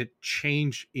definite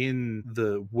change in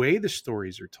the way the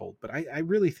stories are told, but I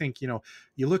really think,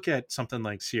 you look at something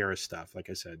like Sierra stuff, like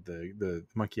I said, the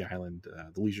Monkey Island,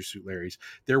 the Leisure Suit Larrys,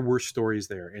 there were stories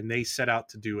there, and they set out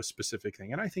to do a specific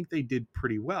thing, and I think they did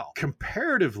pretty well.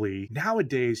 Comparatively,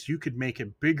 nowadays you could make a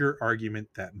bigger argument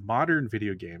that modern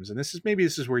video games, and this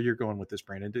is where you're going with this,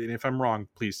 Brandon, and if I'm wrong,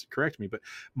 please correct me, but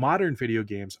modern video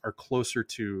games are closer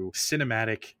to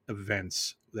cinematic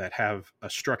events that have a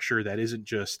structure that isn't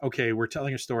just, okay, we're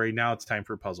telling a story, now it's time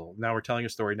for a puzzle. Now we're telling a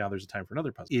story, now there's a time for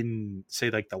another puzzle. In, say,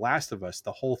 like The Last of Us,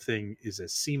 the whole thing is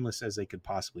as seamless as they could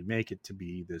possibly make it to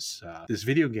be this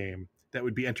video game that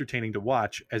would be entertaining to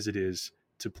watch as it is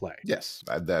to play. Yes,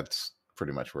 that's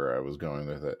pretty much where I was going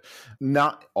with it.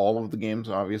 Not all of the games,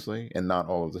 obviously, and not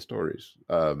all of the stories.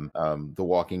 The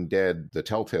Walking Dead, the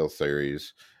Telltale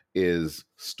series, is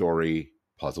story,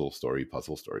 puzzle, story,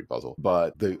 puzzle, story, puzzle.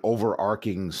 But the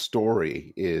overarching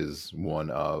story is one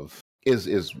of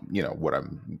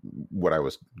what I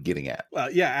was getting at.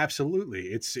 Well, yeah, absolutely.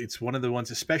 It's one of the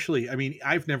ones, especially, I mean,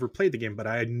 I've never played the game, but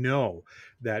I know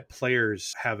that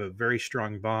players have a very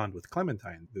strong bond with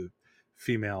Clementine, the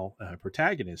female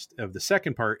protagonist of the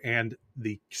second part, and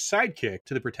the sidekick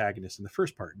to the protagonist in the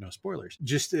first part. No spoilers.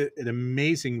 Just an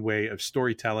amazing way of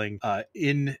storytelling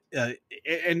and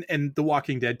The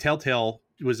Walking Dead. Telltale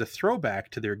was a throwback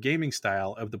to their gaming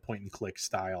style of the point and click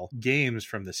style games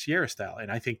from the Sierra style.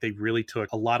 And I think they really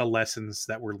took a lot of lessons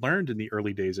that were learned in the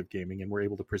early days of gaming and were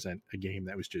able to present a game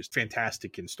that was just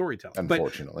fantastic in storytelling.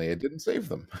 Unfortunately, it didn't save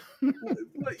them.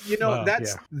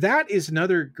 That is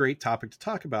another great topic to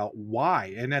talk about.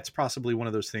 Why? And that's possibly one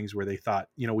of those things where they thought,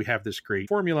 we have this great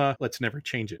formula, let's never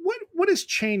change it. What has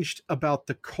changed about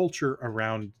the culture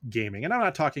around gaming? And I'm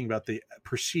not talking about the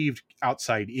perceived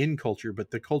outside in culture,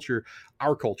 but the culture,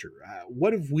 our culture.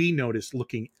 What have we noticed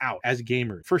looking out as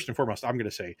gamers? First and foremost, I'm going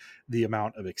to say the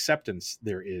amount of acceptance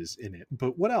there is in it.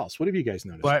 But what else? What have you guys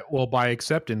noticed? By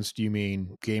acceptance, do you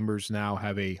mean gamers now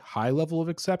have a high level of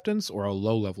acceptance or a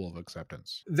low level of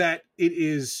acceptance? That it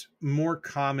is more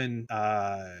common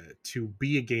to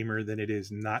be a gamer than it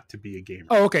is not to be a gamer.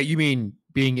 Oh, okay. You mean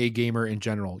being a gamer in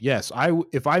general? Yes.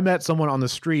 If I met someone on the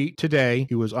street today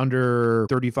who was under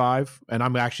 35, and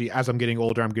I'm actually, as I'm getting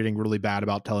older, I'm getting really bad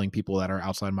about telling people that are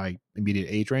outside my immediate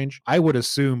age range, I would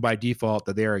assume by default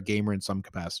that they're a gamer in some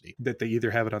capacity. That they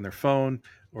either have it on their phone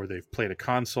or they've played a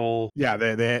console. Yeah,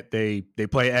 they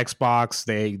play Xbox,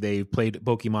 they played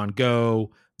Pokemon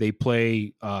Go, they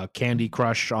play Candy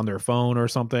Crush on their phone or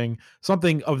something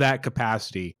of that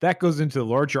capacity. That goes into the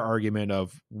larger argument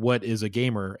of what is a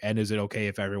gamer, and is it okay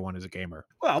if everyone is a gamer?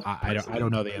 Well, I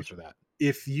don't know the answer to that.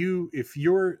 If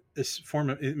your form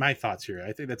of, my thoughts here,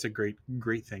 I think that's a great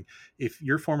thing. If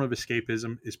your form of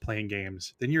escapism is playing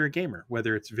games, then you're a gamer,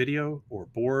 whether it's video or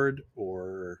board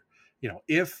or,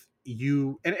 if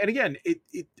you, and again,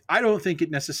 I don't think it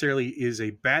necessarily is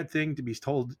a bad thing to be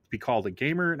called a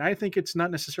gamer. And I think it's not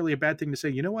necessarily a bad thing to say,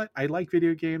 you know what, I like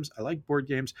video games, I like board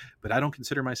games, but I don't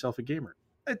consider myself a gamer.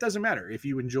 It doesn't matter. If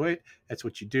you enjoy it, that's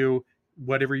what you do.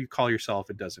 Whatever you call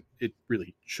yourself, it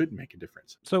really shouldn't make a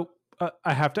difference. So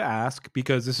I have to ask,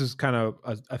 because this is kind of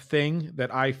a thing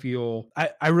that I feel,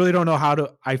 I really don't know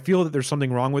I feel that there's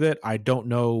something wrong with it. I don't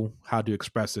know how to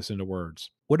express this into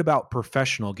words. What about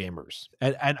professional gamers?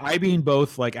 And I mean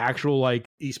both like actual like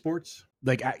esports.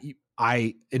 Like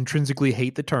I intrinsically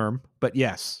hate the term, but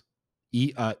yes,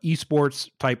 esports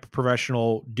type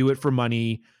professional, do it for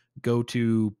money, go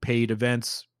to paid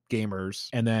events gamers,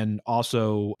 and then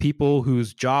also people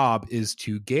whose job is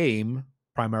to game,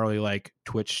 primarily like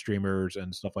Twitch streamers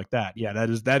and stuff like that. Yeah, that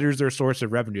is their source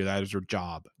of revenue. That is their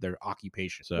job, their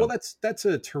occupation. So, well, that's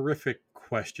a terrific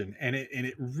question, and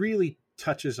it really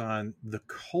touches on the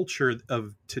culture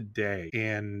of today.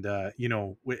 And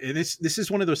this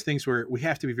is one of those things where we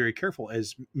have to be very careful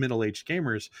as middle-aged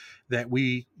gamers that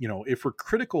we, if we're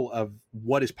critical of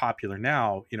what is popular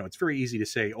now, it's very easy to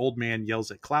say old man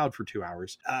yells at cloud for 2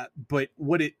 hours. But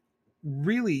what it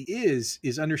really is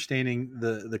understanding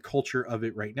the culture of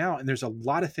it right now, and there's a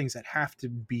lot of things that have to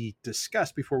be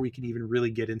discussed before we can even really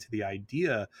get into the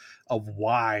idea of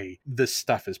why this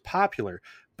stuff is popular.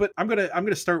 But I'm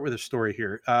gonna start with a story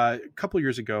here. A couple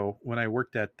years ago, when I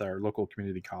worked at our local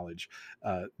community college,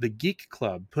 the Geek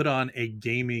Club put on a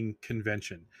gaming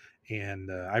convention.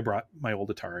 And I brought my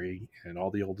old Atari and all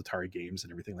the old Atari games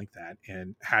and everything like that,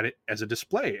 and had it as a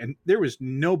display. And there was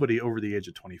nobody over the age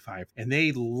of 25, and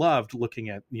they loved looking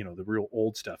at the real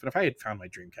old stuff. And if I had found my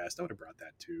Dreamcast, I would have brought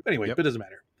that too. But anyway, But it doesn't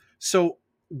matter. So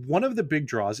one of the big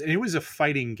draws, and it was a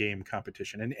fighting game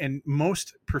competition, and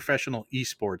most professional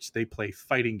esports, they play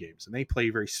fighting games, and they play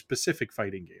very specific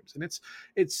fighting games, and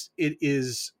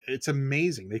it's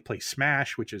amazing. They play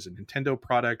Smash, which is a Nintendo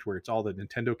product where it's all the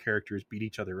Nintendo characters beat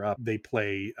each other up. They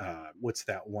play what's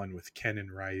that one with Ken and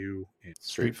Ryu?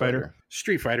 Street Fighter.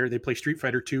 They play Street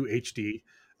Fighter 2 HD.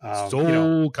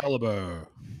 Soul Calibur.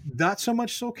 Not so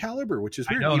much Soul Calibur, which is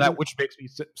weird. I know that, which makes me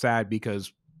sad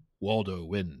because Waldo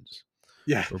wins.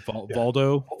 Yeah. Or Yeah.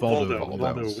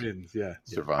 Valdo wins. Yeah.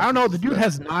 I don't know. The dude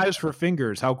has knives for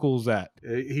fingers. How cool is that?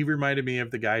 He reminded me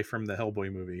of the guy from the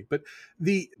Hellboy movie. But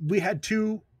we had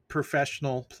two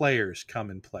professional players come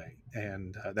and play,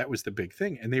 and that was the big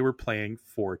thing. And they were playing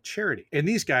for charity. And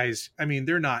these guys, I mean,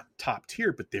 they're not top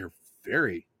tier, but they're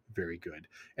very, very good.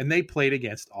 And they played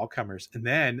against all comers, and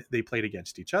then they played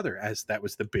against each other, as that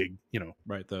was the big,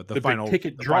 Right. The big final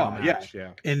ticket the draw. final match,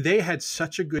 yeah. And they had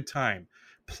such a good time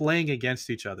playing against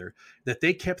each other that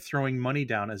they kept throwing money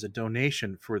down as a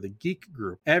donation for the geek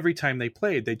group. Every time they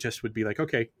played, they just would be like,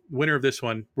 okay, winner of this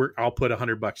one, I'll put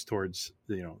 $100 towards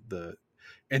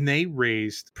and they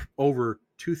raised over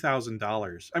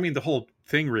 $2,000. I mean, the whole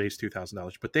thing raised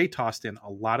 $2,000, but they tossed in a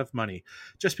lot of money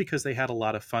just because they had a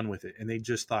lot of fun with it. And they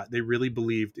just thought, they really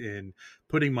believed in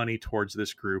putting money towards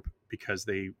this group because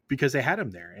they had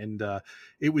them there. And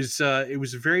it was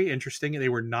very interesting. And they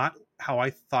were not how I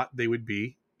thought they would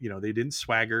be. They didn't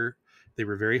swagger. They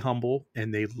were very humble,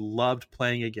 and they loved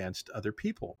playing against other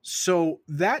people. So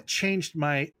that changed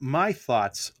my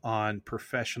thoughts on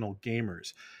professional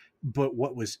gamers. But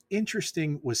what was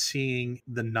interesting was seeing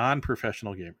the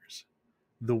non-professional gamers,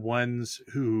 the ones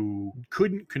who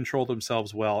couldn't control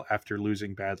themselves well after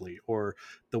losing badly, or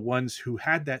the ones who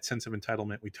had that sense of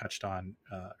entitlement we touched on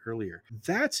earlier.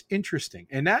 That's interesting.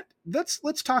 And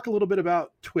let's talk a little bit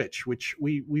about Twitch, which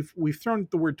we've thrown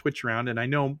the word Twitch around, and I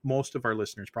know most of our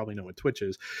listeners probably know what Twitch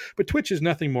is, but Twitch is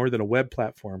nothing more than a web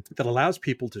platform that allows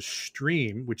people to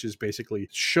stream, which is basically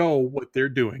show what they're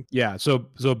doing. Yeah. So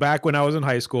back when I was in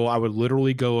high school, I would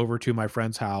literally go over to my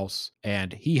friend's house,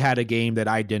 and he had a game that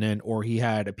I didn't, or he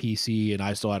had a PC and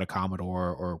I still had a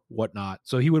Commodore or whatnot.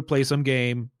 So he would play some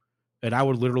game, and I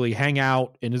would literally hang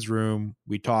out in his room.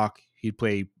 We'd talk. He'd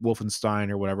play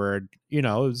Wolfenstein or whatever.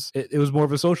 It was more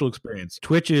of a social experience.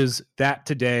 Twitch is that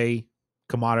today,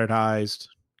 monetized.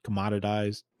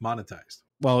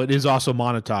 Well, it is also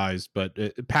monetized, but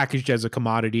packaged as a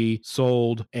commodity,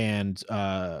 sold, and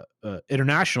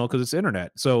international because it's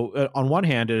internet. So on one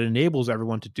hand, it enables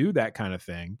everyone to do that kind of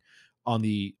thing. On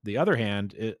the other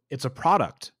hand, it's a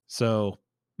product. So,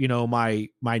 my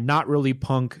not really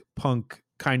punk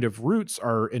kind of roots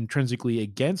are intrinsically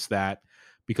against that,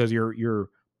 because you're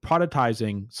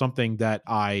productizing something that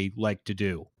I like to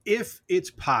do. If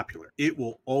it's popular, it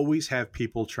will always have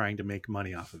people trying to make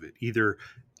money off of it, either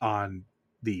on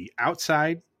the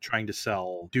outside trying to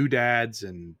sell doodads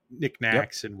and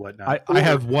knickknacks and whatnot. I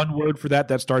have one word for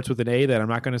that starts with an A that I'm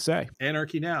not going to say.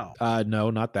 Anarchy Now.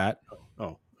 No, not that.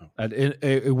 Oh.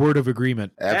 A word of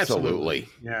agreement. Absolutely.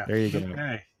 Yeah. There you go.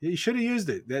 Okay. You should have used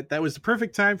it. That was the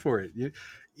perfect time for it.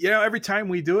 Every time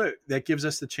we do it, that gives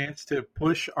us the chance to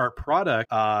push our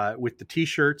product with the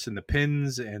t-shirts and the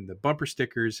pins and the bumper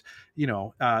stickers,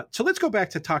 so let's go back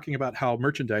to talking about how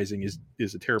merchandising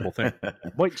is a terrible thing.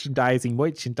 merchandising.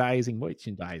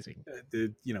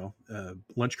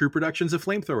 Lunch Crew Productions of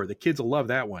Flamethrower. The kids will love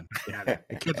that one. Yeah,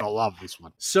 the kids will love this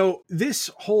one. So this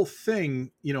whole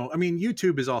thing,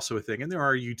 YouTube is also a thing, and there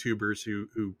are YouTubers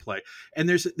who play, and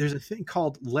there's a thing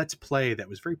called Let's Play that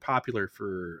was very popular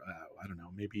for I don't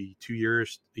know, maybe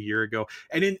a year ago.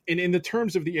 And in the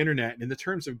terms of the internet and in the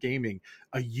terms of gaming,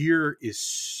 a year is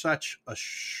such a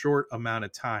short amount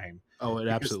of time. Oh, it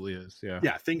absolutely is. Yeah.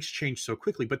 Yeah. Things change so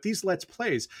quickly, but these Let's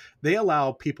Plays, they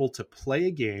allow people to play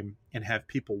a game and have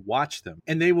people watch them,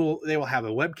 and they will have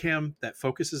a webcam that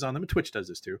focuses on them. And Twitch does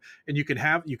this too. And you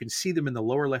can see them in the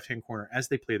lower left-hand corner as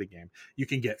they play the game. You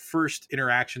can get first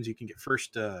interactions. You can get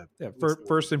first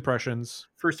impressions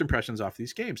off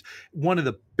these games. One of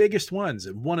the biggest ones,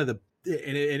 and one of the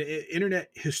and internet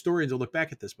historians will look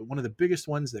back at this, but one of the biggest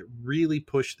ones that really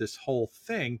pushed this whole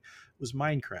thing was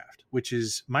Minecraft,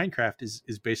 Minecraft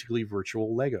is basically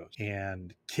virtual Legos,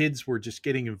 and kids were just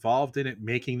getting involved in it,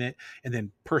 making it, and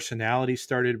then personalities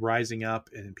started rising up,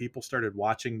 and people started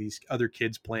watching these other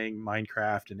kids playing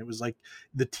Minecraft, and it was like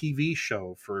the TV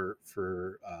show for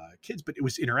kids, but it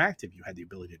was interactive. You had the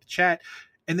ability to chat,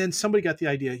 and then somebody got the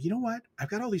idea, you know what? I've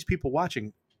got all these people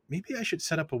watching. maybe I should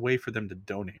set up a way for them to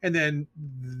donate. And then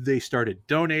they started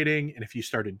donating. And if you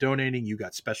started donating, you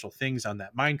got special things on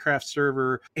that Minecraft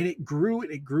server. And it grew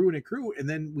and it grew and it grew. And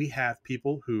then we have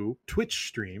people who Twitch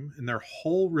stream, and their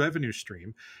whole revenue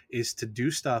stream is to do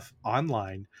stuff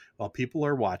online while people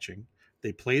are watching.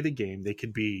 They play the game. They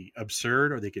could be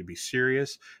absurd or they could be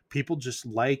serious. People just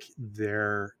like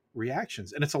their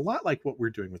reactions. And it's a lot like what we're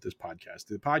doing with this podcast.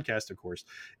 The podcast, of course,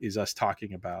 is us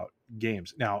talking about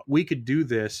games. Now, we could do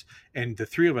this and the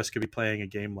three of us could be playing a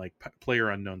game like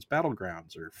PlayerUnknown's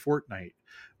Battlegrounds or Fortnite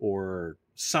or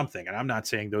something. And I'm not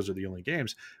saying those are the only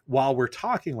games while we're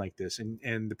talking like this.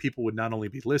 And the people would not only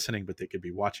be listening, but they could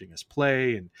be watching us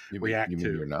play and react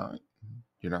to.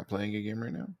 You're not playing a game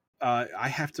right now? I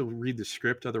have to read the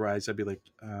script. Otherwise I'd be like,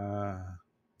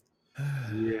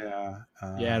 yeah.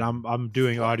 And I'm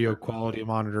doing audio quality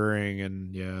monitoring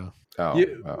and So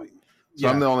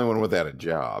I'm the only one without a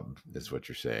job, is what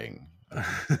you're saying.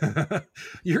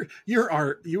 you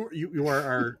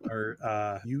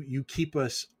keep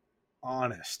us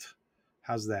honest.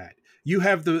 How's that? You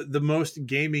have the most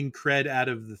gaming cred out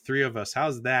of the three of us.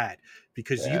 How's that?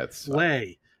 Because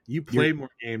you play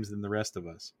more games than the rest of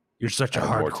us. You're such a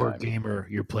hardcore gamer.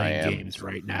 You're playing games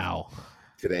right now.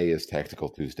 Today is Tactical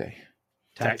Tuesday.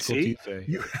 Tactical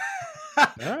Tuesday. All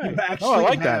right. I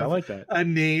like that. I like that. A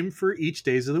name for each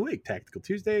days of the week. Tactical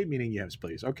Tuesday, meaning you have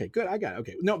plays. Okay, good. I got it.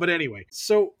 Okay. No, but anyway,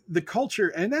 so the culture,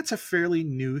 and that's a fairly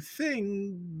new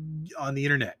thing on the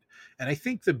internet. And I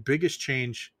think the biggest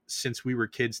change since we were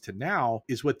kids to now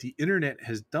is what the internet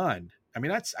has done. I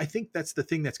mean, I think that's the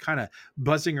thing that's kind of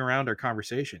buzzing around our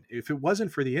conversation. If it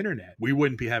wasn't for the internet, we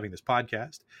wouldn't be having this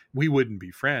podcast. We wouldn't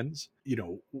be friends. You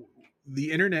know,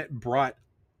 the internet brought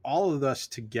all of us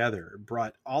together,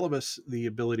 brought all of us the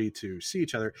ability to see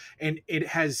each other. And it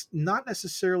has not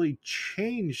necessarily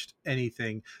changed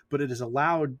anything, but it has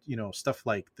allowed, you know, stuff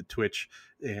like the Twitch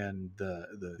and the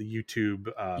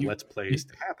YouTube Let's Plays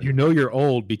to happen. You know you're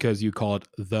old because you call it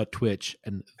the Twitch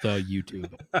and the YouTube.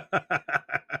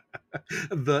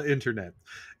 The internet.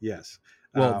 Yes.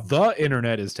 Well, the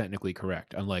internet is technically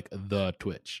correct, unlike the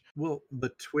Twitch. Well, the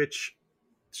Twitch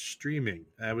streaming.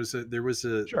 There was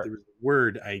a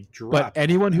word I dropped. But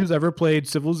anyone who's ever played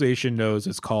Civilization knows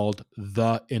it's called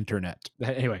the internet.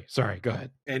 Anyway, sorry, go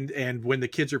ahead. And when the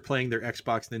kids are playing their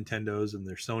Xbox Nintendos and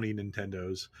their Sony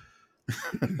Nintendos.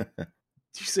 Did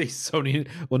you say Sony?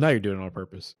 Well, now you're doing it on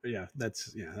purpose. Yeah,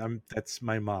 that's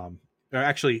my mom. Or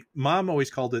actually, mom always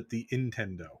called it the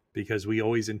Nintendo because we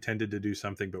always intended to do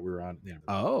something, but we were on. You know,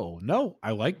 oh no,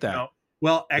 I like that. No.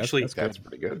 Well, actually, that's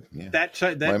pretty good. Yeah.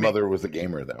 That my mother was a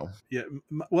gamer, though. Yeah.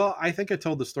 Well, I think I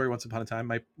told the story once upon a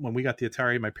time. When we got the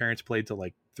Atari, my parents played till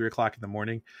like 3:00 in the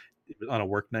morning on a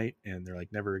work night, and they're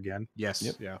like, never again. Yes.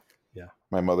 Yep. Yeah. Yeah.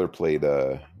 My mother played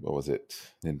what was it?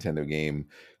 Nintendo game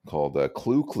called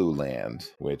Clue Land,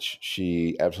 which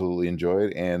she absolutely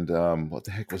enjoyed. And what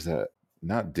the heck was that?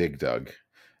 Not Dig Dug.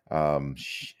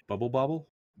 Bubble Bobble?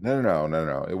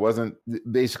 No. It wasn't.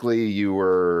 Basically, you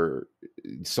were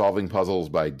solving puzzles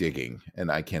by digging,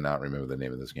 and I cannot remember the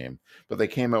name of this game. But they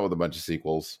came out with a bunch of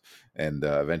sequels, and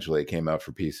eventually it came out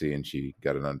for PC, and she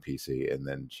got it on PC, and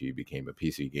then she became a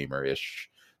PC gamer-ish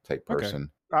type person.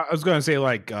 Okay. I was going to say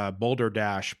like Boulder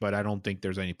Dash, but I don't think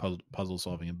there's any puzzle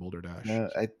solving in Boulder Dash.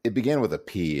 It began with a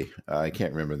P. I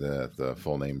can't remember the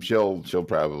full name. She'll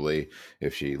probably,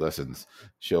 if she listens,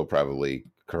 she'll probably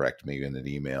correct me in an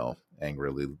email,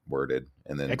 angrily worded,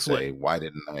 and then say, why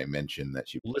didn't I mention that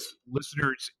she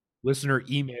listener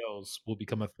emails will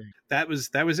become a thing. That was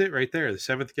it right there. The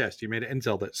seventh guest. You made it in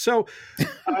Zelda. So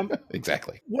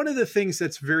exactly. One of the things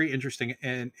that's very interesting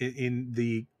and in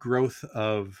the growth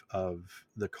of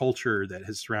the culture that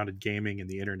has surrounded gaming and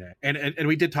the internet, and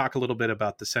we did talk a little bit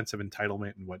about the sense of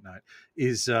entitlement and whatnot,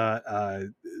 is a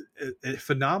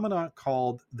phenomena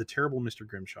called the Terrible Mr.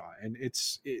 Grimshaw. And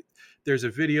there's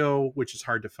a video, which is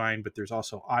hard to find, but there's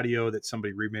also audio that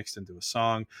somebody remixed into a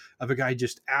song of a guy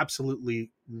just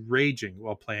absolutely raging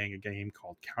while playing a game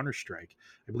called Counter-Strike.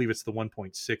 I believe it's the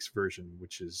 1.6 version,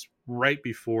 which is right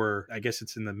before, I guess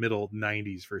it's in the middle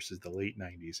 90s versus the late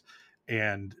 90s.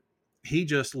 And he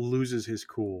just loses his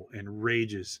cool and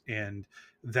rages. And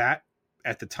that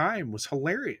at the time was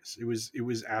hilarious. It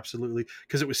was absolutely,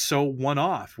 because it was so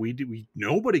one-off.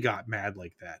 Nobody got mad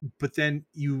like that. But then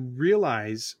you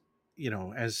realize, you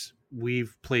know, as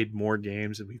we've played more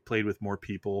games and we've played with more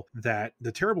people, that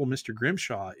the Terrible Mr.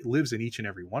 Grimshaw lives in each and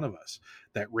every one of us.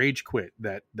 That rage quit,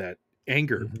 that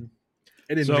anger. Mm-hmm.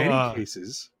 And in many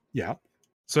cases, yeah.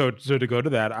 So to go to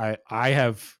that, I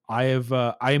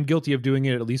am guilty of doing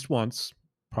it at least once,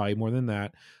 probably more than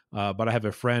that. But I have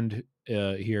a friend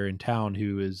here in town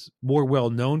who is more well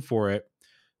known for it.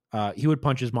 he would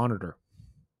punch his monitor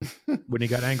when he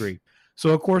got angry. So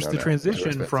of course No, the no,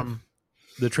 transition too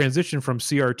from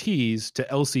CRTs to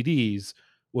LCDs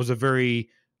was a very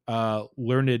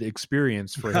learned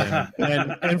experience for him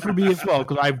and for me as well,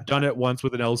 because I've done it once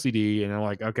with an LCD and I'm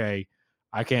like, okay,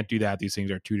 I can't do that. These things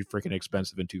are too freaking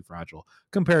expensive and too fragile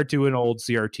compared to an old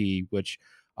CRT, which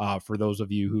for those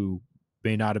of you who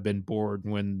may not have been bored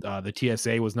when the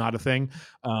TSA was not a thing.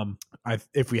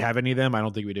 If we have any of them, I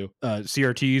don't think we do.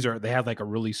 CRTs they have like a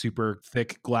really super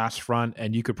thick glass front,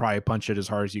 and you could probably punch it as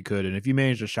hard as you could. And if you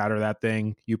manage to shatter that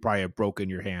thing, you probably have broken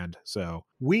your hand. So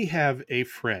We have a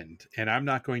friend, and I'm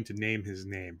not going to name his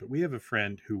name, but we have a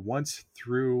friend who once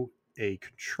threw a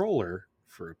controller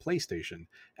for a PlayStation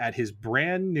at his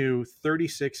brand new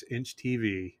 36-inch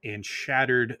TV and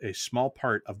shattered a small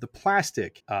part of the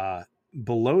plastic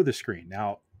below the screen.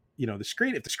 Now, the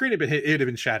screen, if the screen had been hit, it would have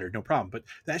been shattered, no problem. But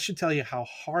that should tell you how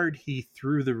hard he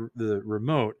threw the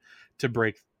remote to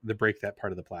break that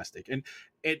part of the plastic. And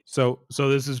so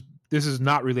this is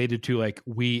not related to like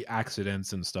Wii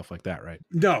accidents and stuff like that, right?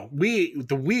 No, the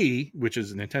Wii, which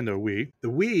is a Nintendo Wii, the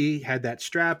Wii had that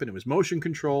strap and it was motion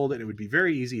controlled, and it would be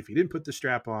very easy if you didn't put the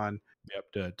strap on.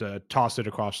 Yep, to toss it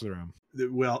across the room.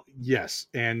 Well, yes,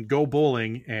 and go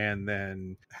bowling and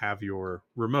then have your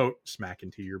remote smack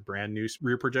into your brand new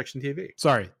rear projection TV.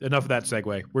 Sorry, enough of that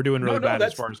segue. We're doing really bad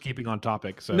as far as keeping on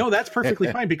topic. So no, that's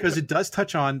perfectly fine, because it does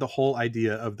touch on the whole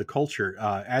idea of the culture.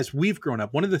 As we've grown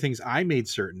up, one of the things I made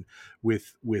certain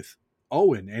with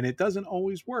Owen, and it doesn't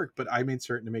always work, but I made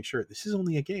certain to make sure this is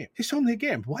only a game. It's only a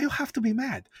game. Why you have to be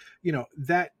mad?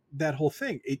 That whole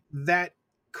thing. That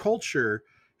culture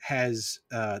has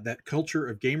that culture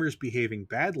of gamers behaving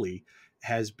badly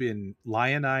has been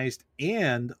lionized,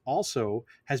 and also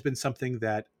has been something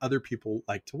that other people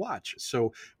like to watch.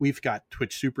 So we've got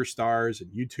Twitch superstars and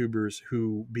YouTubers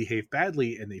who behave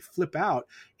badly and they flip out,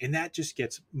 and that just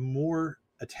gets more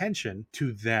attention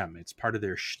to them. It's part of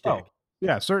their shtick. Oh.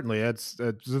 Yeah, certainly. That's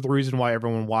the reason why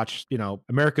everyone watched,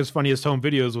 America's Funniest Home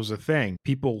Videos was a thing.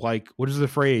 People like, what is the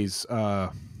phrase?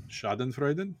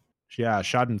 Schadenfreude? Yeah,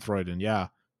 Schadenfreude. Yeah.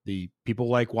 The people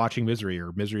like watching Misery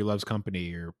or Misery Loves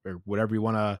Company or whatever you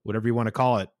want to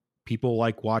call it. People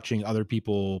like watching other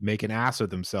people make an ass of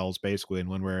themselves, basically, in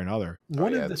one way or another.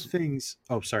 One of the things.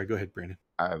 Oh, sorry. Go ahead, Brandon.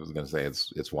 I was going to say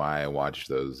it's why I watch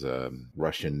those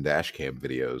Russian dash cam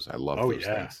videos. I love those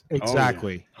things.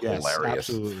 Exactly. Oh, yeah. Yes, Hilarious.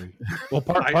 absolutely. Well,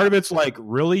 part of it's like,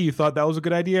 really, you thought that was a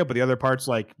good idea, but the other part's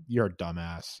like, you're a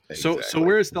dumbass. Exactly. So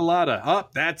where's the Lada? Oh,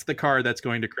 that's the car that's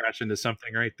going to crash into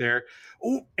something right there.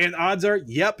 Oh, and odds are,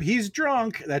 yep, he's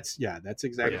drunk. That's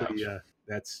exactly.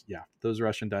 Those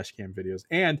Russian dash cam videos.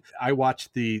 And I watch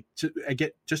I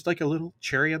get just like a little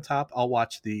cherry on top. I'll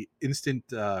watch the instant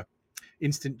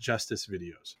justice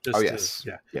videos.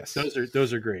 Yes.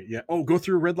 Those are great. Yeah. Oh, go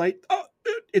through a red light. Oh,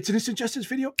 it's an instant justice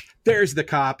video. There's the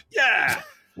cop. Yeah.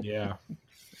 Yeah.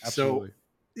 Absolutely.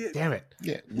 So, damn it.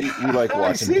 Yeah. We like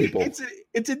watching people. It's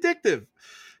addictive.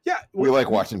 Yeah. We like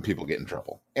watching people get in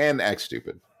trouble and act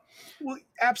stupid. Well,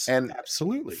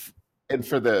 absolutely. And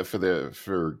for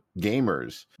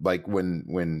gamers, like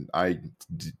when I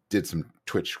did some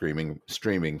Twitch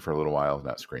streaming for a little while,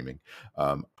 not screaming.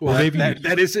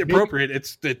 That is appropriate.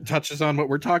 It touches on what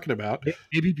we're talking about.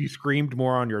 Maybe if you screamed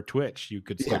more on your Twitch, you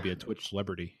could still be a Twitch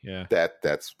celebrity. Yeah,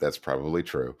 that's probably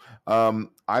true.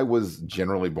 I was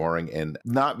generally boring, and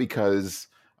not because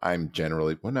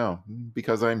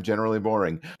because I'm generally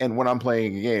boring. And when I'm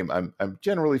playing a game, I'm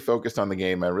generally focused on the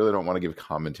game. I really don't want to give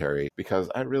commentary because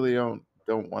I really don't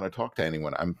want to talk to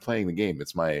anyone. I'm playing the game.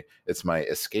 It's my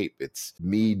escape. It's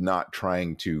me not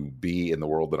trying to be in the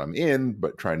world that I'm in,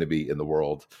 but trying to be in the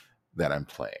world that I'm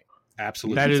playing.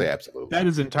 Absolutely. Absolutely. That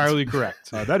is entirely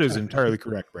correct. That is entirely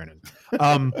correct, Brandon.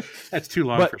 That's too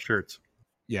long for shirts.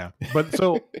 Yeah. But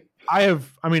so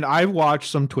I've watched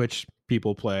some Twitch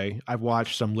people play. I've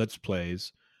watched some Let's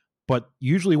Plays, but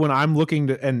usually when I'm looking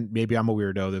to, and maybe I'm a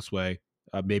weirdo this way,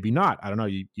 maybe not. I don't know.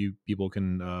 You people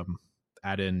can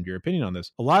add in your opinion on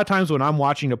this. A lot of times when I'm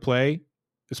watching a play,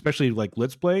 especially like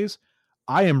Let's Plays,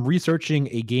 I am researching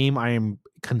a game I am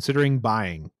considering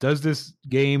buying. Does this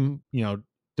game,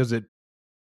 does it?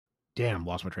 Damn,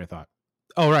 lost my train of thought.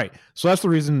 Oh, right. So that's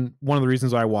one of the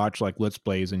reasons I watch like Let's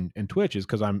Plays and Twitch is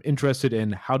because I'm interested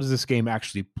in how does this game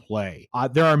actually play.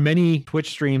 There are many Twitch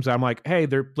streams I'm like, hey,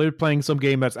 they're playing some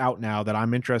game that's out now that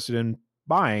I'm interested in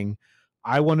buying.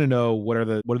 I want to know what are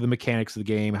the mechanics of the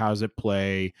game? How does it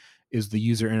play? Is the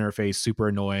user interface super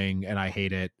annoying and I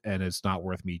hate it and it's not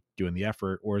worth me doing the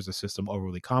effort? Or is the system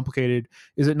overly complicated?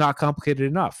 Is it not complicated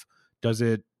enough? Does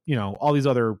it, all these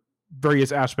other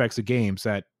various aspects of games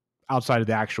that outside of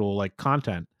the actual like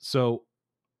content. So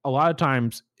a lot of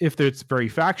times, if it's very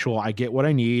factual, I get what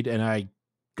I need and I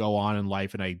go on in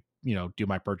life and I, do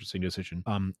my purchasing decision.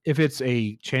 If it's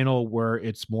a channel where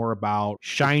it's more about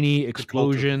shiny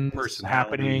explosions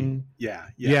happening,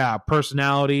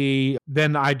 personality,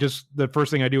 then the first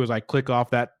thing I do is I click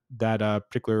off that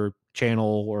particular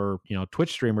channel or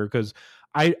Twitch streamer, because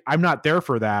I'm not there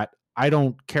for that. I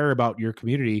don't care about your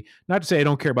community. Not to say I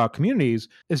don't care about communities.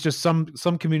 It's just some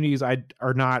communities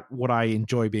are not what I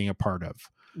enjoy being a part of.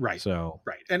 Right. So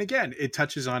right. And again, it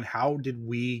touches on how did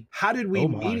we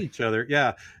meet each other?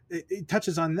 Yeah. It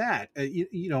touches on that.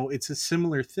 It's a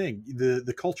similar thing.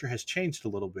 The culture has changed a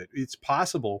little bit. It's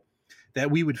possible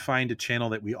that we would find a channel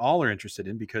that we all are interested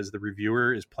in because the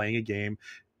reviewer is playing a game,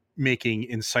 making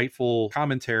insightful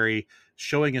commentary,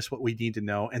 showing us what we need to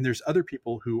know. And there's other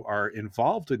people who are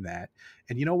involved in that.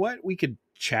 And you know what? We could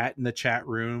chat in the chat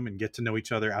room and get to know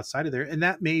each other outside of there. And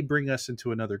that may bring us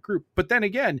into another group. But then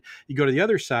again, you go to the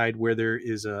other side where there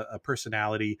is a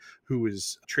personality who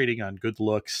is trading on good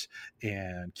looks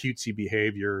and cutesy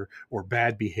behavior or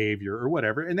bad behavior or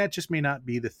whatever. And that just may not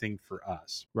be the thing for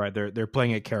us. Right. They're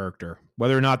playing a character,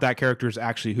 whether or not that character is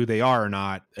actually who they are or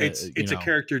not. It's a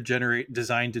character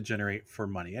designed to generate for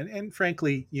money. And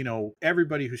frankly,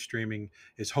 everybody who's streaming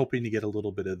is hoping to get a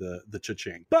little bit of the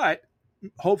cha-ching. But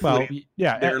hopefully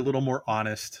they're a little more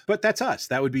honest. But that's us.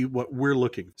 That would be what we're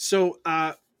looking. So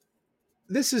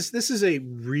this is a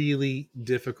really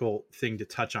difficult thing to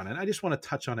touch on. And I just want to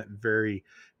touch on it very,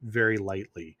 very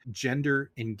lightly.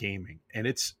 Gender in gaming. And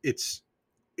it's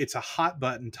a hot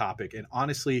button topic. And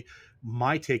honestly,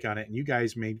 my take on it, and you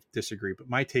guys may disagree, but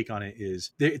my take on it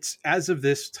is it's, as of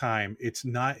this time, it's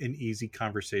not an easy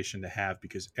conversation to have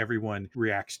because everyone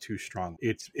reacts too strong.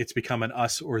 It's become an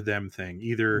us or them thing.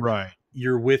 Either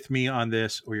you're with me on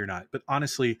this or you're not. But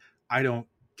honestly, I don't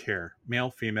care.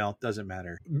 Male, female, doesn't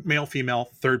matter. Male, female,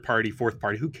 third party, fourth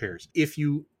party, who cares? If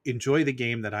you enjoy the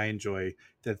game that I enjoy,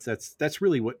 that's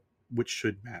really what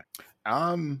should matter.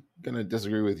 I'm going to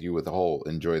disagree with you with the whole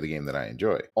enjoy the game that I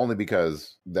enjoy, only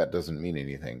because that doesn't mean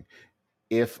anything.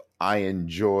 If I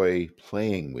enjoy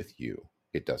playing with you,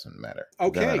 it doesn't matter.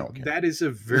 Okay, that is a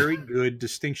very good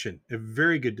distinction. A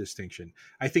very good distinction.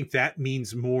 I think that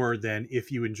means more than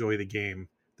if you enjoy the game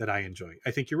that I enjoy.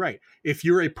 I think you're right. If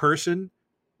you're a person,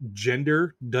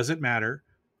 gender doesn't matter,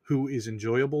 who is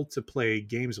enjoyable to play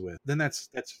games with, then that's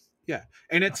yeah.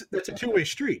 And that's a two-way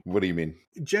street. What do you mean?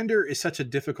 Gender is such a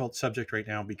difficult subject right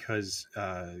now because,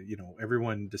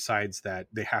 everyone decides that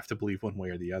they have to believe one way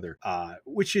or the other,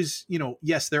 which is,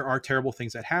 yes, there are terrible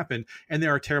things that happen and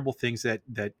there are terrible things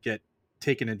that get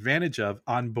taken advantage of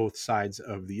on both sides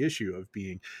of the issue of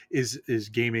being, is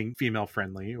gaming female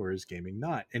friendly or is gaming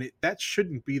not? And that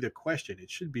shouldn't be the question. It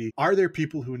should be, are there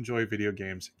people who enjoy video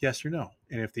games? Yes or no?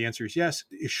 And if the answer is yes,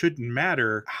 it shouldn't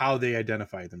matter how they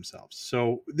identify themselves.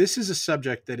 So this is a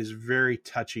subject that is very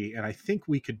touchy, and I think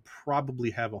we could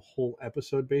probably have a whole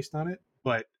episode based on it.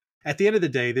 But at the end of the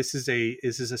day, this is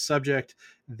a subject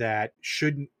that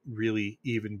shouldn't really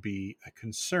even be a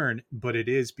concern, but it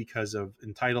is because of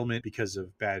entitlement, because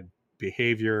of bad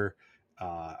behavior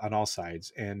on all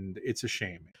sides, and it's a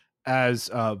shame.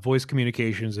 As voice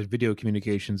communications and video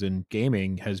communications in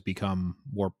gaming has become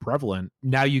more prevalent,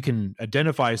 now you can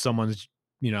identify someone's,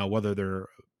 whether they're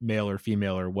male or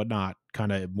female or whatnot,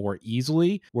 kind of more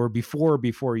easily. Where before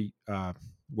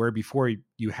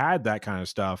you had that kind of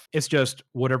stuff, it's just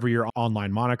whatever your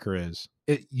online moniker is.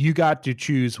 You got to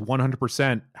choose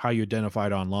 100% how you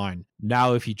identified online.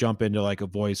 Now, if you jump into like a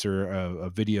voice or a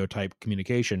video type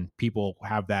communication, people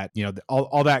have that,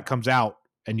 all that comes out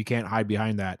and you can't hide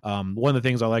behind that. One of the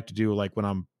things I like to do, like when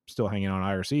I'm still hanging on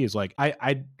IRC, is like,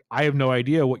 I have no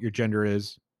idea what your gender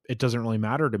is. It doesn't really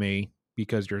matter to me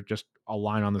because you're just a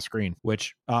line on the screen,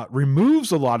 which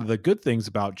removes a lot of the good things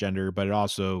about gender, but it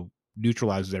also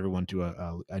neutralizes everyone to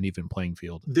an even playing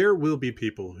field. There will be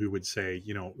people who would say,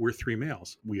 we're three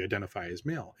males, we identify as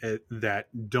male, that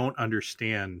don't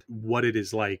understand what it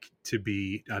is like to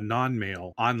be a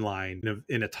non-male online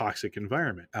in a toxic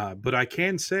environment. But I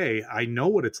can say I know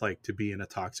what it's like to be in a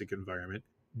toxic environment,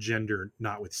 gender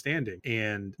notwithstanding.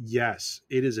 And yes,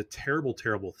 it is a terrible,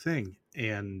 terrible thing.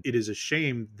 And it is a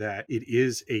shame that it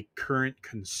is a current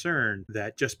concern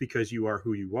that just because you are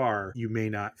who you are, you may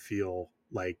not feel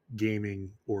like gaming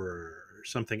or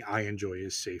something I enjoy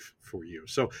is safe for you.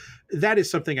 So that is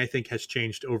something I think has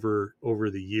changed over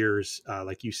the years.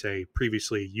 Like you say,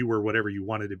 previously you were whatever you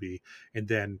wanted to be. And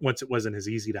then once it wasn't as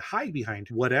easy to hide behind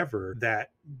whatever,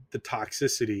 that the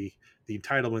toxicity, the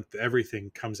entitlement,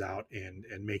 everything comes out and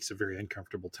makes a very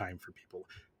uncomfortable time for people.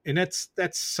 And that's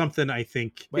something I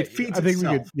think But it feeds I think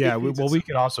itself. we could, yeah. It feeds We itself.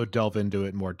 could also delve into it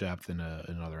in more depth in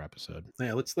another episode.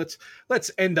 Yeah,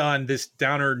 let's end on this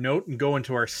downer note and go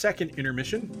into our second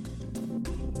intermission.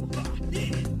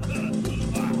 Hey,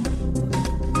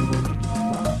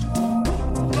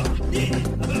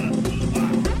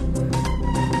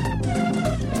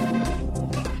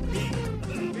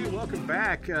 welcome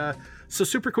back. So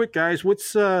super quick, guys.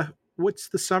 What's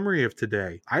the summary of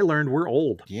today? I learned we're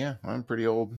old. Yeah, I'm pretty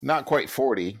old. Not quite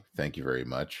 40. Thank you very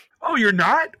much. Oh, you're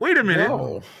not? Wait a minute.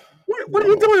 No. What are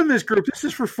you doing in this group? This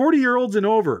is for 40-year-olds and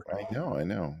over. I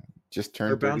know. Just Our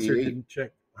turned bouncer 38. didn't check.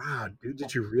 Wow, dude,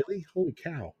 did you really? Holy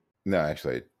cow. No,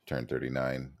 actually, I turned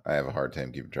 39. I have a hard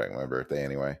time keeping track of my birthday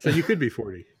anyway. So you could be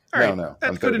 40. All right. No,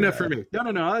 That's I'm good enough for 39.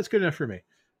 me. No, that's good enough for me.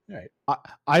 All right.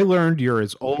 I learned you're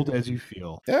as old as you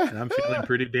feel. And I'm feeling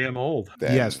pretty damn old.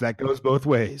 Yes, that goes both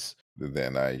ways.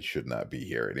 Then I should not be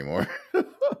here anymore.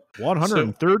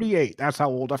 138. That's how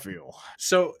old I feel.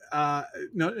 So,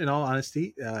 no, in all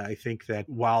honesty, I think that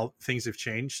while things have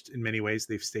changed in many ways,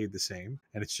 they've stayed the same,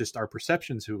 and it's just our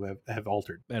perceptions who have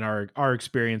altered. And our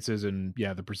experiences and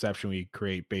the perception we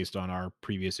create based on our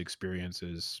previous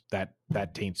experiences that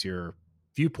taints your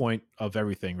viewpoint of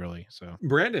everything, really. So,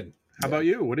 Brandon, how about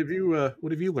you? What have you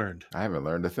learned? I haven't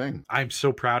learned a thing. I'm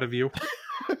so proud of you.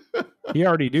 he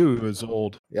already knew he was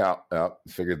old. Yeah,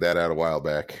 figured that out a while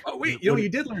back. Oh wait, you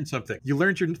did learn something. You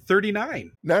learned you're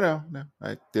 39. No.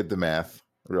 I did the math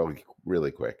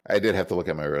really quick. I did have to look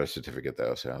at my birth certificate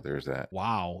though, so there's that.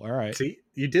 Wow. All right. See,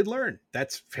 you did learn.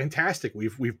 That's fantastic.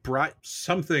 We've brought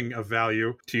something of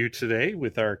value to you today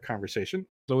with our conversation.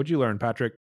 So what'd you learn,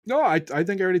 Patrick? No, I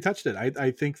think I already touched it. I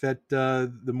think that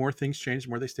the more things change, the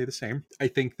more they stay the same. I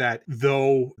think that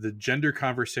though the gender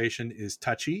conversation is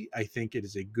touchy, I think it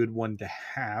is a good one to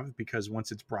have because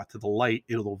once it's brought to the light,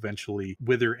 it'll eventually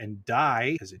wither and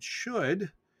die as it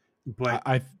should. But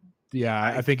I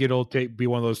think it'll be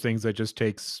one of those things that just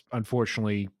takes,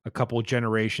 unfortunately, a couple of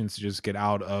generations to just get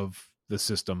out of the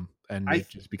system, and it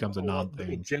just becomes a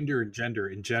non-thing. Gender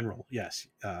in general, yes.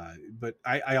 But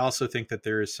I also think that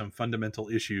there is some fundamental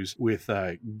issues with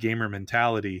gamer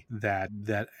mentality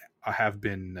that have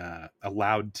been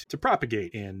allowed to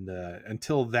propagate, and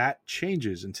until that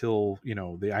changes, until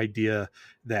the idea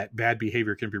that bad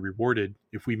behavior can be rewarded,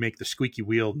 if we make the squeaky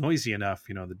wheel noisy enough,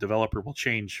 the developer will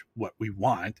change what we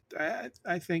want.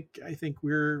 I think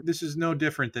this is no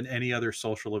different than any other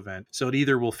social event. So it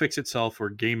either will fix itself, or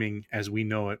gaming as we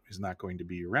know it is not going to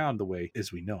be around the way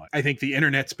as we know it. I think the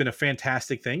internet's been a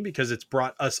fantastic thing because it's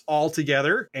brought us all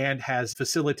together and has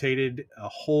facilitated a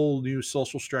whole new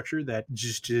social structure that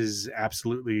just is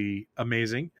absolutely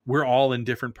amazing. We're all in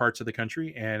different parts of the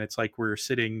country, and it's like we're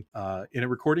sitting in a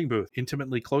recording booth,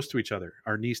 intimately close to each other,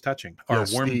 our knees touching, our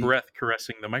warm breath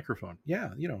caressing the microphone. Yeah,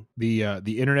 the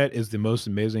internet is the most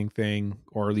amazing thing,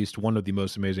 or at least one of the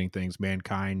most amazing things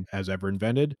mankind has ever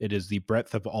invented. It is the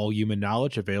breadth of all human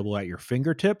knowledge available at your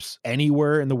fingertips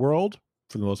anywhere in the world,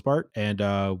 for the most part, and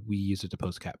we use it to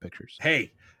post cat pictures.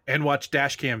 Hey, and watch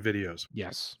dash cam videos.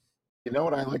 Yes. You know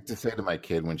what I like to say to my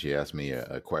kid when she asks me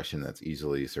a question that's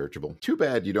easily searchable? Too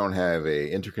bad you don't have a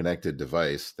interconnected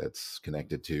device that's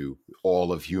connected to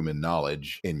all of human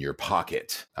knowledge in your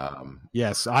pocket.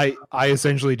 Yes, I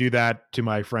essentially do that to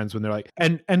my friends when they're like,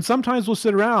 and sometimes we'll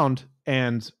sit around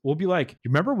and we'll be like, you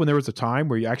remember when there was a time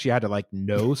where you actually had to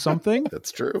know something?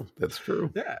 That's true.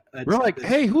 Yeah. We're like,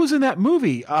 hey, who's in that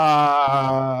movie?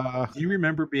 Do you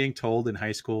remember being told in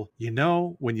high school,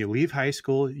 when you leave high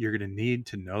school, you're going to need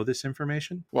to know this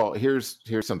information? Well, here's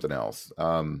something else.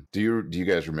 Do you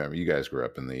guys remember? You guys grew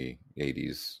up in the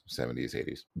 80s, 70s,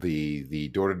 80s. The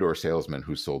door-to-door salesman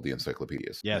who sold the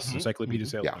encyclopedias. Yes, encyclopedia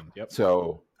salesman. Yeah. Yep.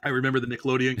 So I remember the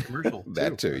Nickelodeon commercial.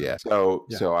 That too, yeah.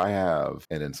 So I have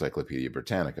an Encyclopedia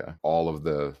Britannica, all of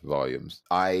the volumes.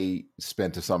 I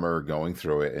spent a summer going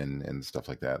through it and stuff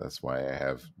like that. That's why I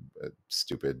have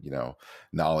stupid,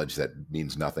 knowledge that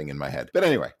means nothing in my head. But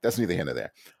anyway, that's neither here nor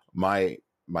there. My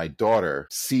daughter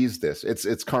sees this.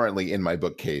 It's currently in my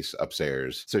bookcase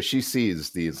upstairs. So she sees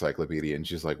the encyclopedia and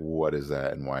she's like, what is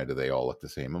that? And why do they all look the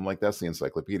same? I'm like, that's the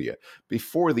encyclopedia.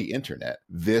 Before the internet,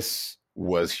 this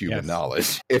was human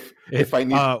knowledge. If I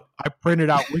need, I printed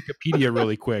out Wikipedia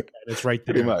really quick. And it's right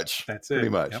there. Pretty much. That's it. Pretty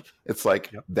much. Yep. It's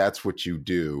like that's what you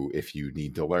do if you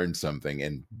need to learn something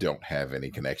and don't have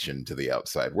any connection to the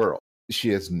outside world. She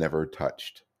has never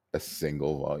touched a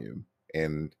single volume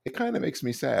And it kind of makes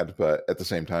me sad, but at the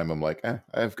same time, I'm like,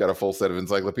 I've got a full set of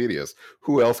encyclopedias.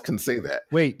 Who else can say that?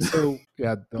 Wait, so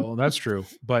yeah, well, that's true.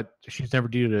 But she's never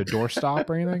needed a doorstop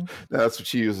or anything? That's what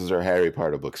she uses her Harry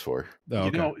Potter books for. Oh,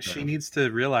 You know, okay. she needs to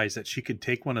realize that she could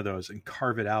take one of those and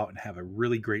carve it out and have a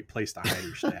really great place to hide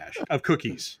her stash of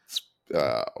cookies.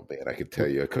 Oh, man, I could tell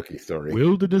you a cookie story.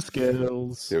 Wilderness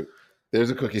Gales. There's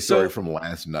a cookie story from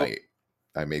last night.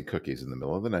 I made cookies in the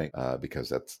middle of the night because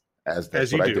that's As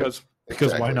what you I do. do.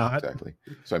 Because why not? Exactly.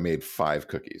 So I made 5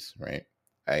 cookies, right?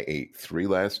 I ate 3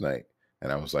 last night,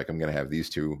 and I was like, I'm going to have these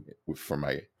 2 for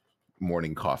my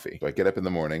morning coffee. So I get up in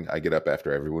the morning. I get up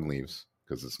after everyone leaves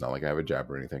because it's not like I have a job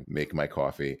or anything. Make my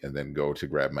coffee and then go to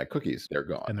grab my cookies. They're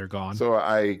gone. And they're gone. So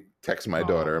I text my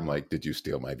daughter. I'm like, did you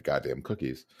steal my goddamn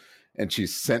cookies? And she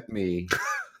sent me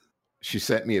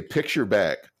a picture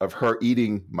back of her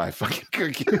eating my fucking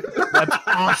cookie. That's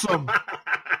awesome.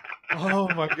 Oh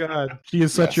my God. She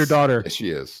is such your daughter. Yes, she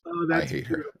is. Oh, I hate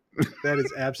her. That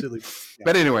is absolutely.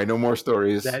 But anyway, no more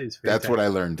stories. That is That's what fantastic. I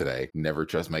learned today. Never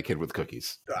trust my kid with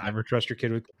cookies. Never trust your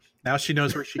kid with. Now she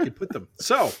knows where she could put them.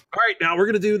 So, all right, now we're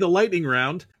going to do the lightning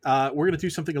round. We're going to do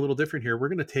something a little different here. We're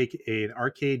going to take an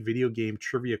arcade video game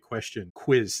trivia question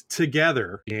quiz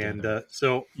together. And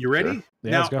so, you ready? Sure.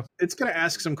 Yeah, now, let's go. it's going to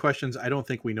ask some questions. I don't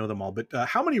think we know them all, but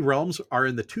how many realms are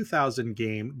in the 2000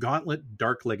 game Gauntlet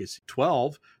Dark Legacy?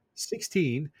 12,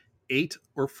 16, 8,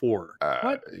 or 4?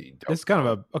 What? You don't- It's kind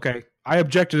of a okay. I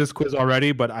object to this quiz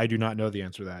already, but I do not know the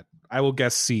answer to that. I will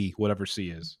guess C, whatever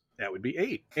C is. That would be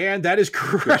 8. And that is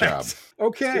correct. job.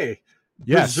 Okay.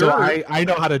 Yeah, so Berserk- I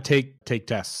know how to take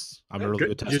tests. I'm a really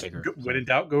good test Just taker. when in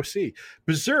doubt, go see.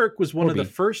 Berserk was one of the Obi.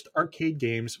 first arcade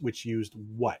games which used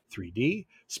what? 3D,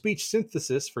 speech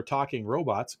synthesis for talking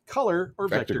robots, color, or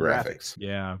vector, graphics.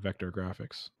 Yeah, vector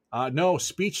graphics. No,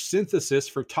 speech synthesis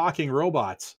for talking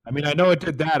robots. I mean, I know it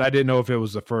did that. I didn't know if it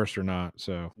was the first or not.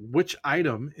 So Which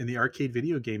item in the arcade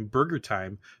video game Burger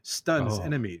Time stuns Oh.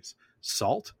 enemies?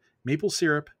 Salt, maple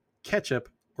syrup, ketchup,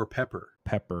 or pepper?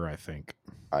 pepper, I think.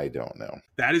 I don't know.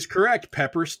 That is correct.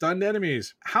 Pepper stunned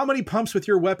enemies. How many pumps with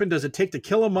your weapon does it take to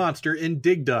kill a monster in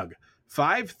Dig Dug?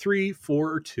 5, 3,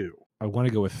 4, or 2? I want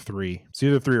to go with 3. It's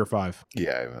either 3 or 5.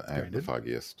 Yeah, I have the Brandon?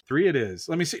 foggiest. 3 it is.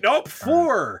 Let me see. Nope,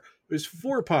 4. It was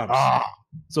 4 pumps.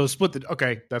 So split the.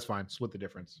 Okay, that's fine. Split the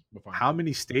difference. We're fine. How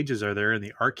many stages are there in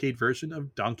the arcade version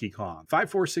of Donkey Kong? 5,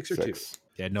 4, 6, or 2? 6.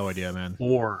 Yeah, no idea, man.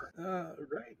 4.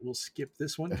 Right. We'll skip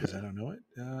this one because I don't know it.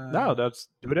 No, that's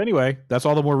do it anyway. That's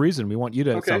all the more reason we want you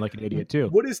to Okay. sound like an idiot too.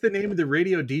 What is the name of the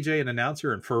radio DJ and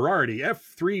announcer in Ferrari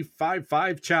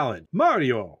F355 Challenge?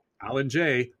 Mario, Alan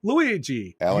J,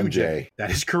 Luigi, Alan UJ. J.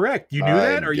 That is correct. You knew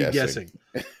that, I'm or are you guessing.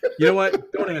 guessing? You know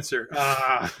what? Don't answer.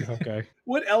 Okay.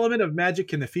 What element of magic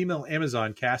can the female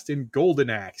Amazon cast in Golden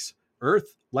Axe?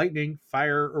 Earth, lightning,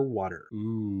 fire, or water?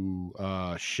 Ooh,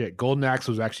 shit. Golden Axe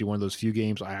was actually one of those few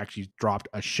games I actually dropped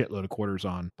a shitload of quarters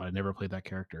on, but I never played that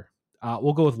character.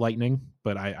 We'll go with lightning,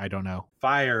 but I don't know.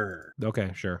 Fire.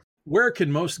 Okay, sure. Where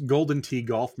can most Golden Tee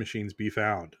golf machines be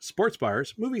found? Sports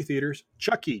bars, movie theaters,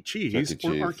 Chuck E. Cheese, Chuck E.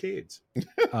 or Cheese. arcades?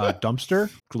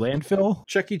 Dumpster, landfill.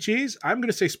 Chuck E. Cheese? I'm going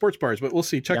to say sports bars, but we'll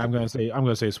see. Chuck Yeah, I'm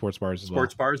gonna say sports bars as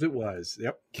Sports bars it was.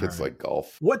 Yep. Kids All right. like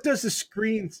golf. What does the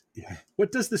screen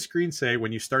say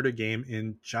when you start a game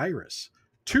in Gyrus?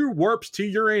 2 warps to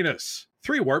Uranus,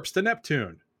 3 warps to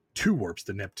Neptune, 2 warps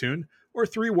to Neptune, or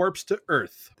 3 warps to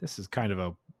Earth? well. This is kind of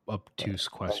a obtuse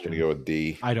I'm going question. to go with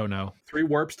D. I don't know. 3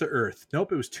 warps to Earth.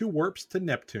 Nope, it was 2 warps to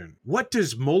Neptune. What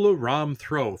does Mola Ram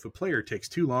throw if a player takes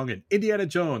too long in Indiana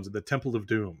Jones and the Temple of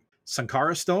Doom?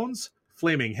 Sankara stones,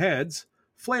 flaming heads,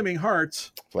 flaming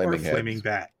hearts, Flaming or heads. flaming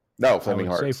bat? No, I Flaming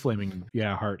would say Hearts. flaming.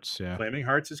 Yeah, hearts. Yeah, Flaming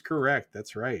hearts is correct.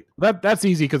 That's right. that's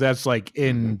easy because that's like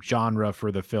in genre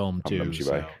for the film Hum too. Dum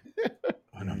So. Shibai.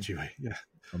 Oh no, gee, yeah.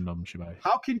 Dum Shibai.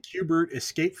 How can Qbert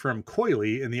escape from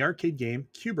Coily in the arcade game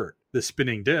Qbert? The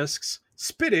spinning discs,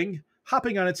 spitting,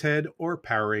 hopping on its head, or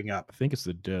powering up? I think it's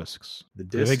the discs. The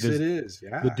I think discs it is,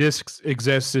 yeah. The discs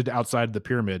existed outside the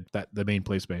pyramid, that the main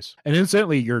play space. And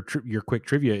incidentally, your quick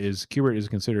trivia is Qbert is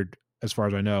considered, as far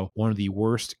as I know, one of the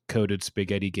worst coded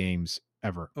spaghetti games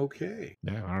ever. Okay.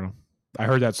 Yeah, I don't know. I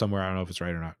heard that somewhere. I don't know if it's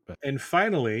right or not. But And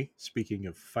finally, speaking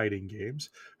of fighting games,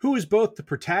 who is both the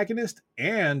protagonist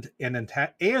and an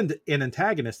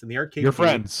antagonist in the arcade your game?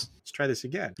 friends, Let's try this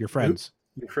again. your friends.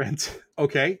 Your friends.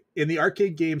 Okay. In the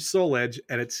arcade game Soul Edge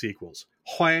and its sequels,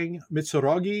 Huang,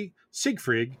 Mitsurugi,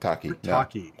 Siegfried, Taki. or No.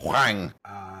 Taki. Huang.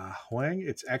 Huang,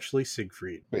 it's actually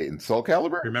Siegfried. Wait, in Soul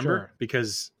Calibur? Remember? Sure.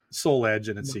 Because Soul Edge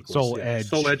and its sequels. Soul Yeah. Edge.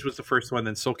 Soul Edge was the first one,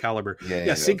 then Soul Calibur. Yeah,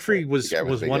 that's Siegfried right. was The guy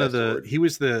with the one of big-ass the sword. he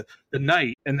was the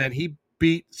knight, and then he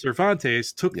beat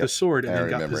Cervantes, took the Yep, sword, and I then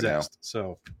got remember now. possessed.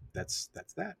 So that's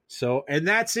that. So, and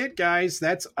that's it, guys.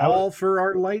 That's all for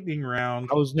our lightning round.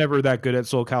 I was never that good at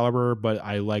Soul Calibur, but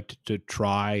I liked to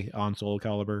try on Soul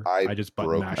Calibur. I just button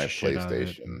broke mashed my shit out of it.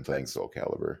 PlayStation playing Soul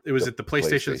Calibur. It was at the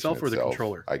PlayStation itself or the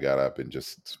controller? I got up and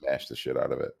just smashed the shit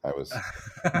out of it. I was.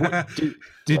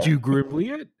 Did you Grimly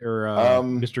it or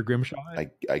Mr. Grimshaw?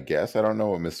 I guess I don't know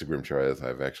what Mr. Grimshaw is.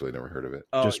 I've actually never heard of it.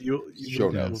 Just show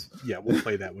notes. Yeah, we'll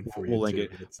play that one for you. We'll link too.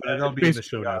 it. That'll be in the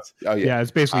show notes. Oh yeah,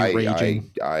 it's basically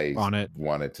raging I on it.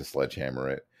 Wanted to sledgehammer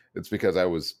it. It's because I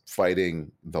was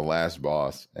fighting the last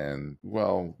boss, and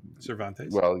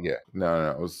Cervantes. Well, yeah,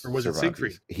 no, it was. Or was Cervantes. it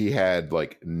Siegfried? He had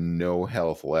like no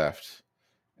health left,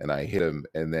 and I hit him,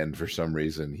 and then for some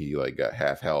reason he like got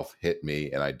half health, hit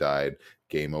me, and I died.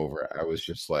 Game over. I was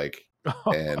just like,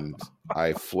 and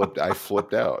I flipped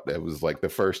out. It was like the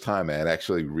first time I had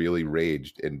actually really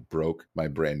raged and broke my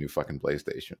brand new fucking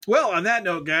PlayStation. Well, on that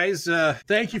note, guys,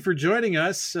 thank you for joining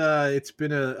us. It's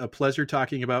been a pleasure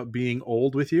talking about being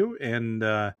old with you. And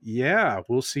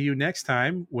we'll see you next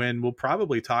time when we'll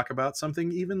probably talk about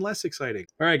something even less exciting.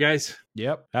 All right, guys.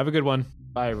 Yep. Have a good one.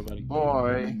 Bye, everybody.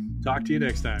 Bye. Talk to you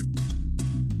next time.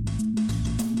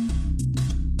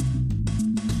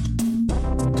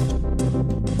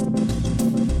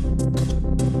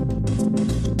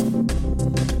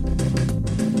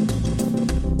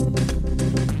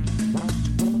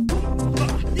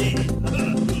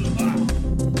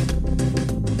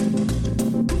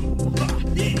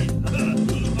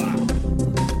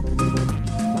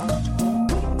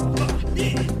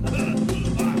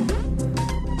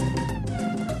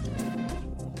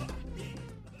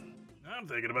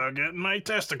 Getting my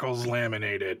testicles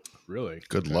laminated. Really?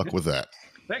 Good luck with that.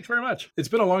 Thanks very much. It's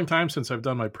been a long time since I've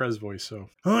done my Prez voice, so.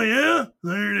 Oh yeah,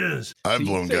 there it is. I've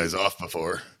blown guys off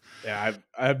before. Yeah,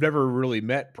 I've never really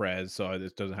met Prez, so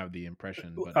this doesn't have the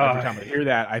impression. But every time I hear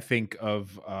that, I think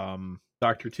of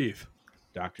Dr. Teeth.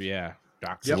 Dr. A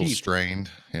Teeth. little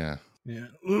strained. Yeah. Yeah,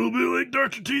 a little bit like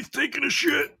Dr. Teeth taking a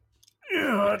shit.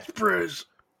 Yeah, that's Prez.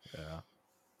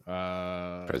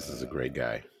 Yeah. Prez is a great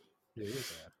guy. Yeah, he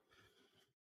is.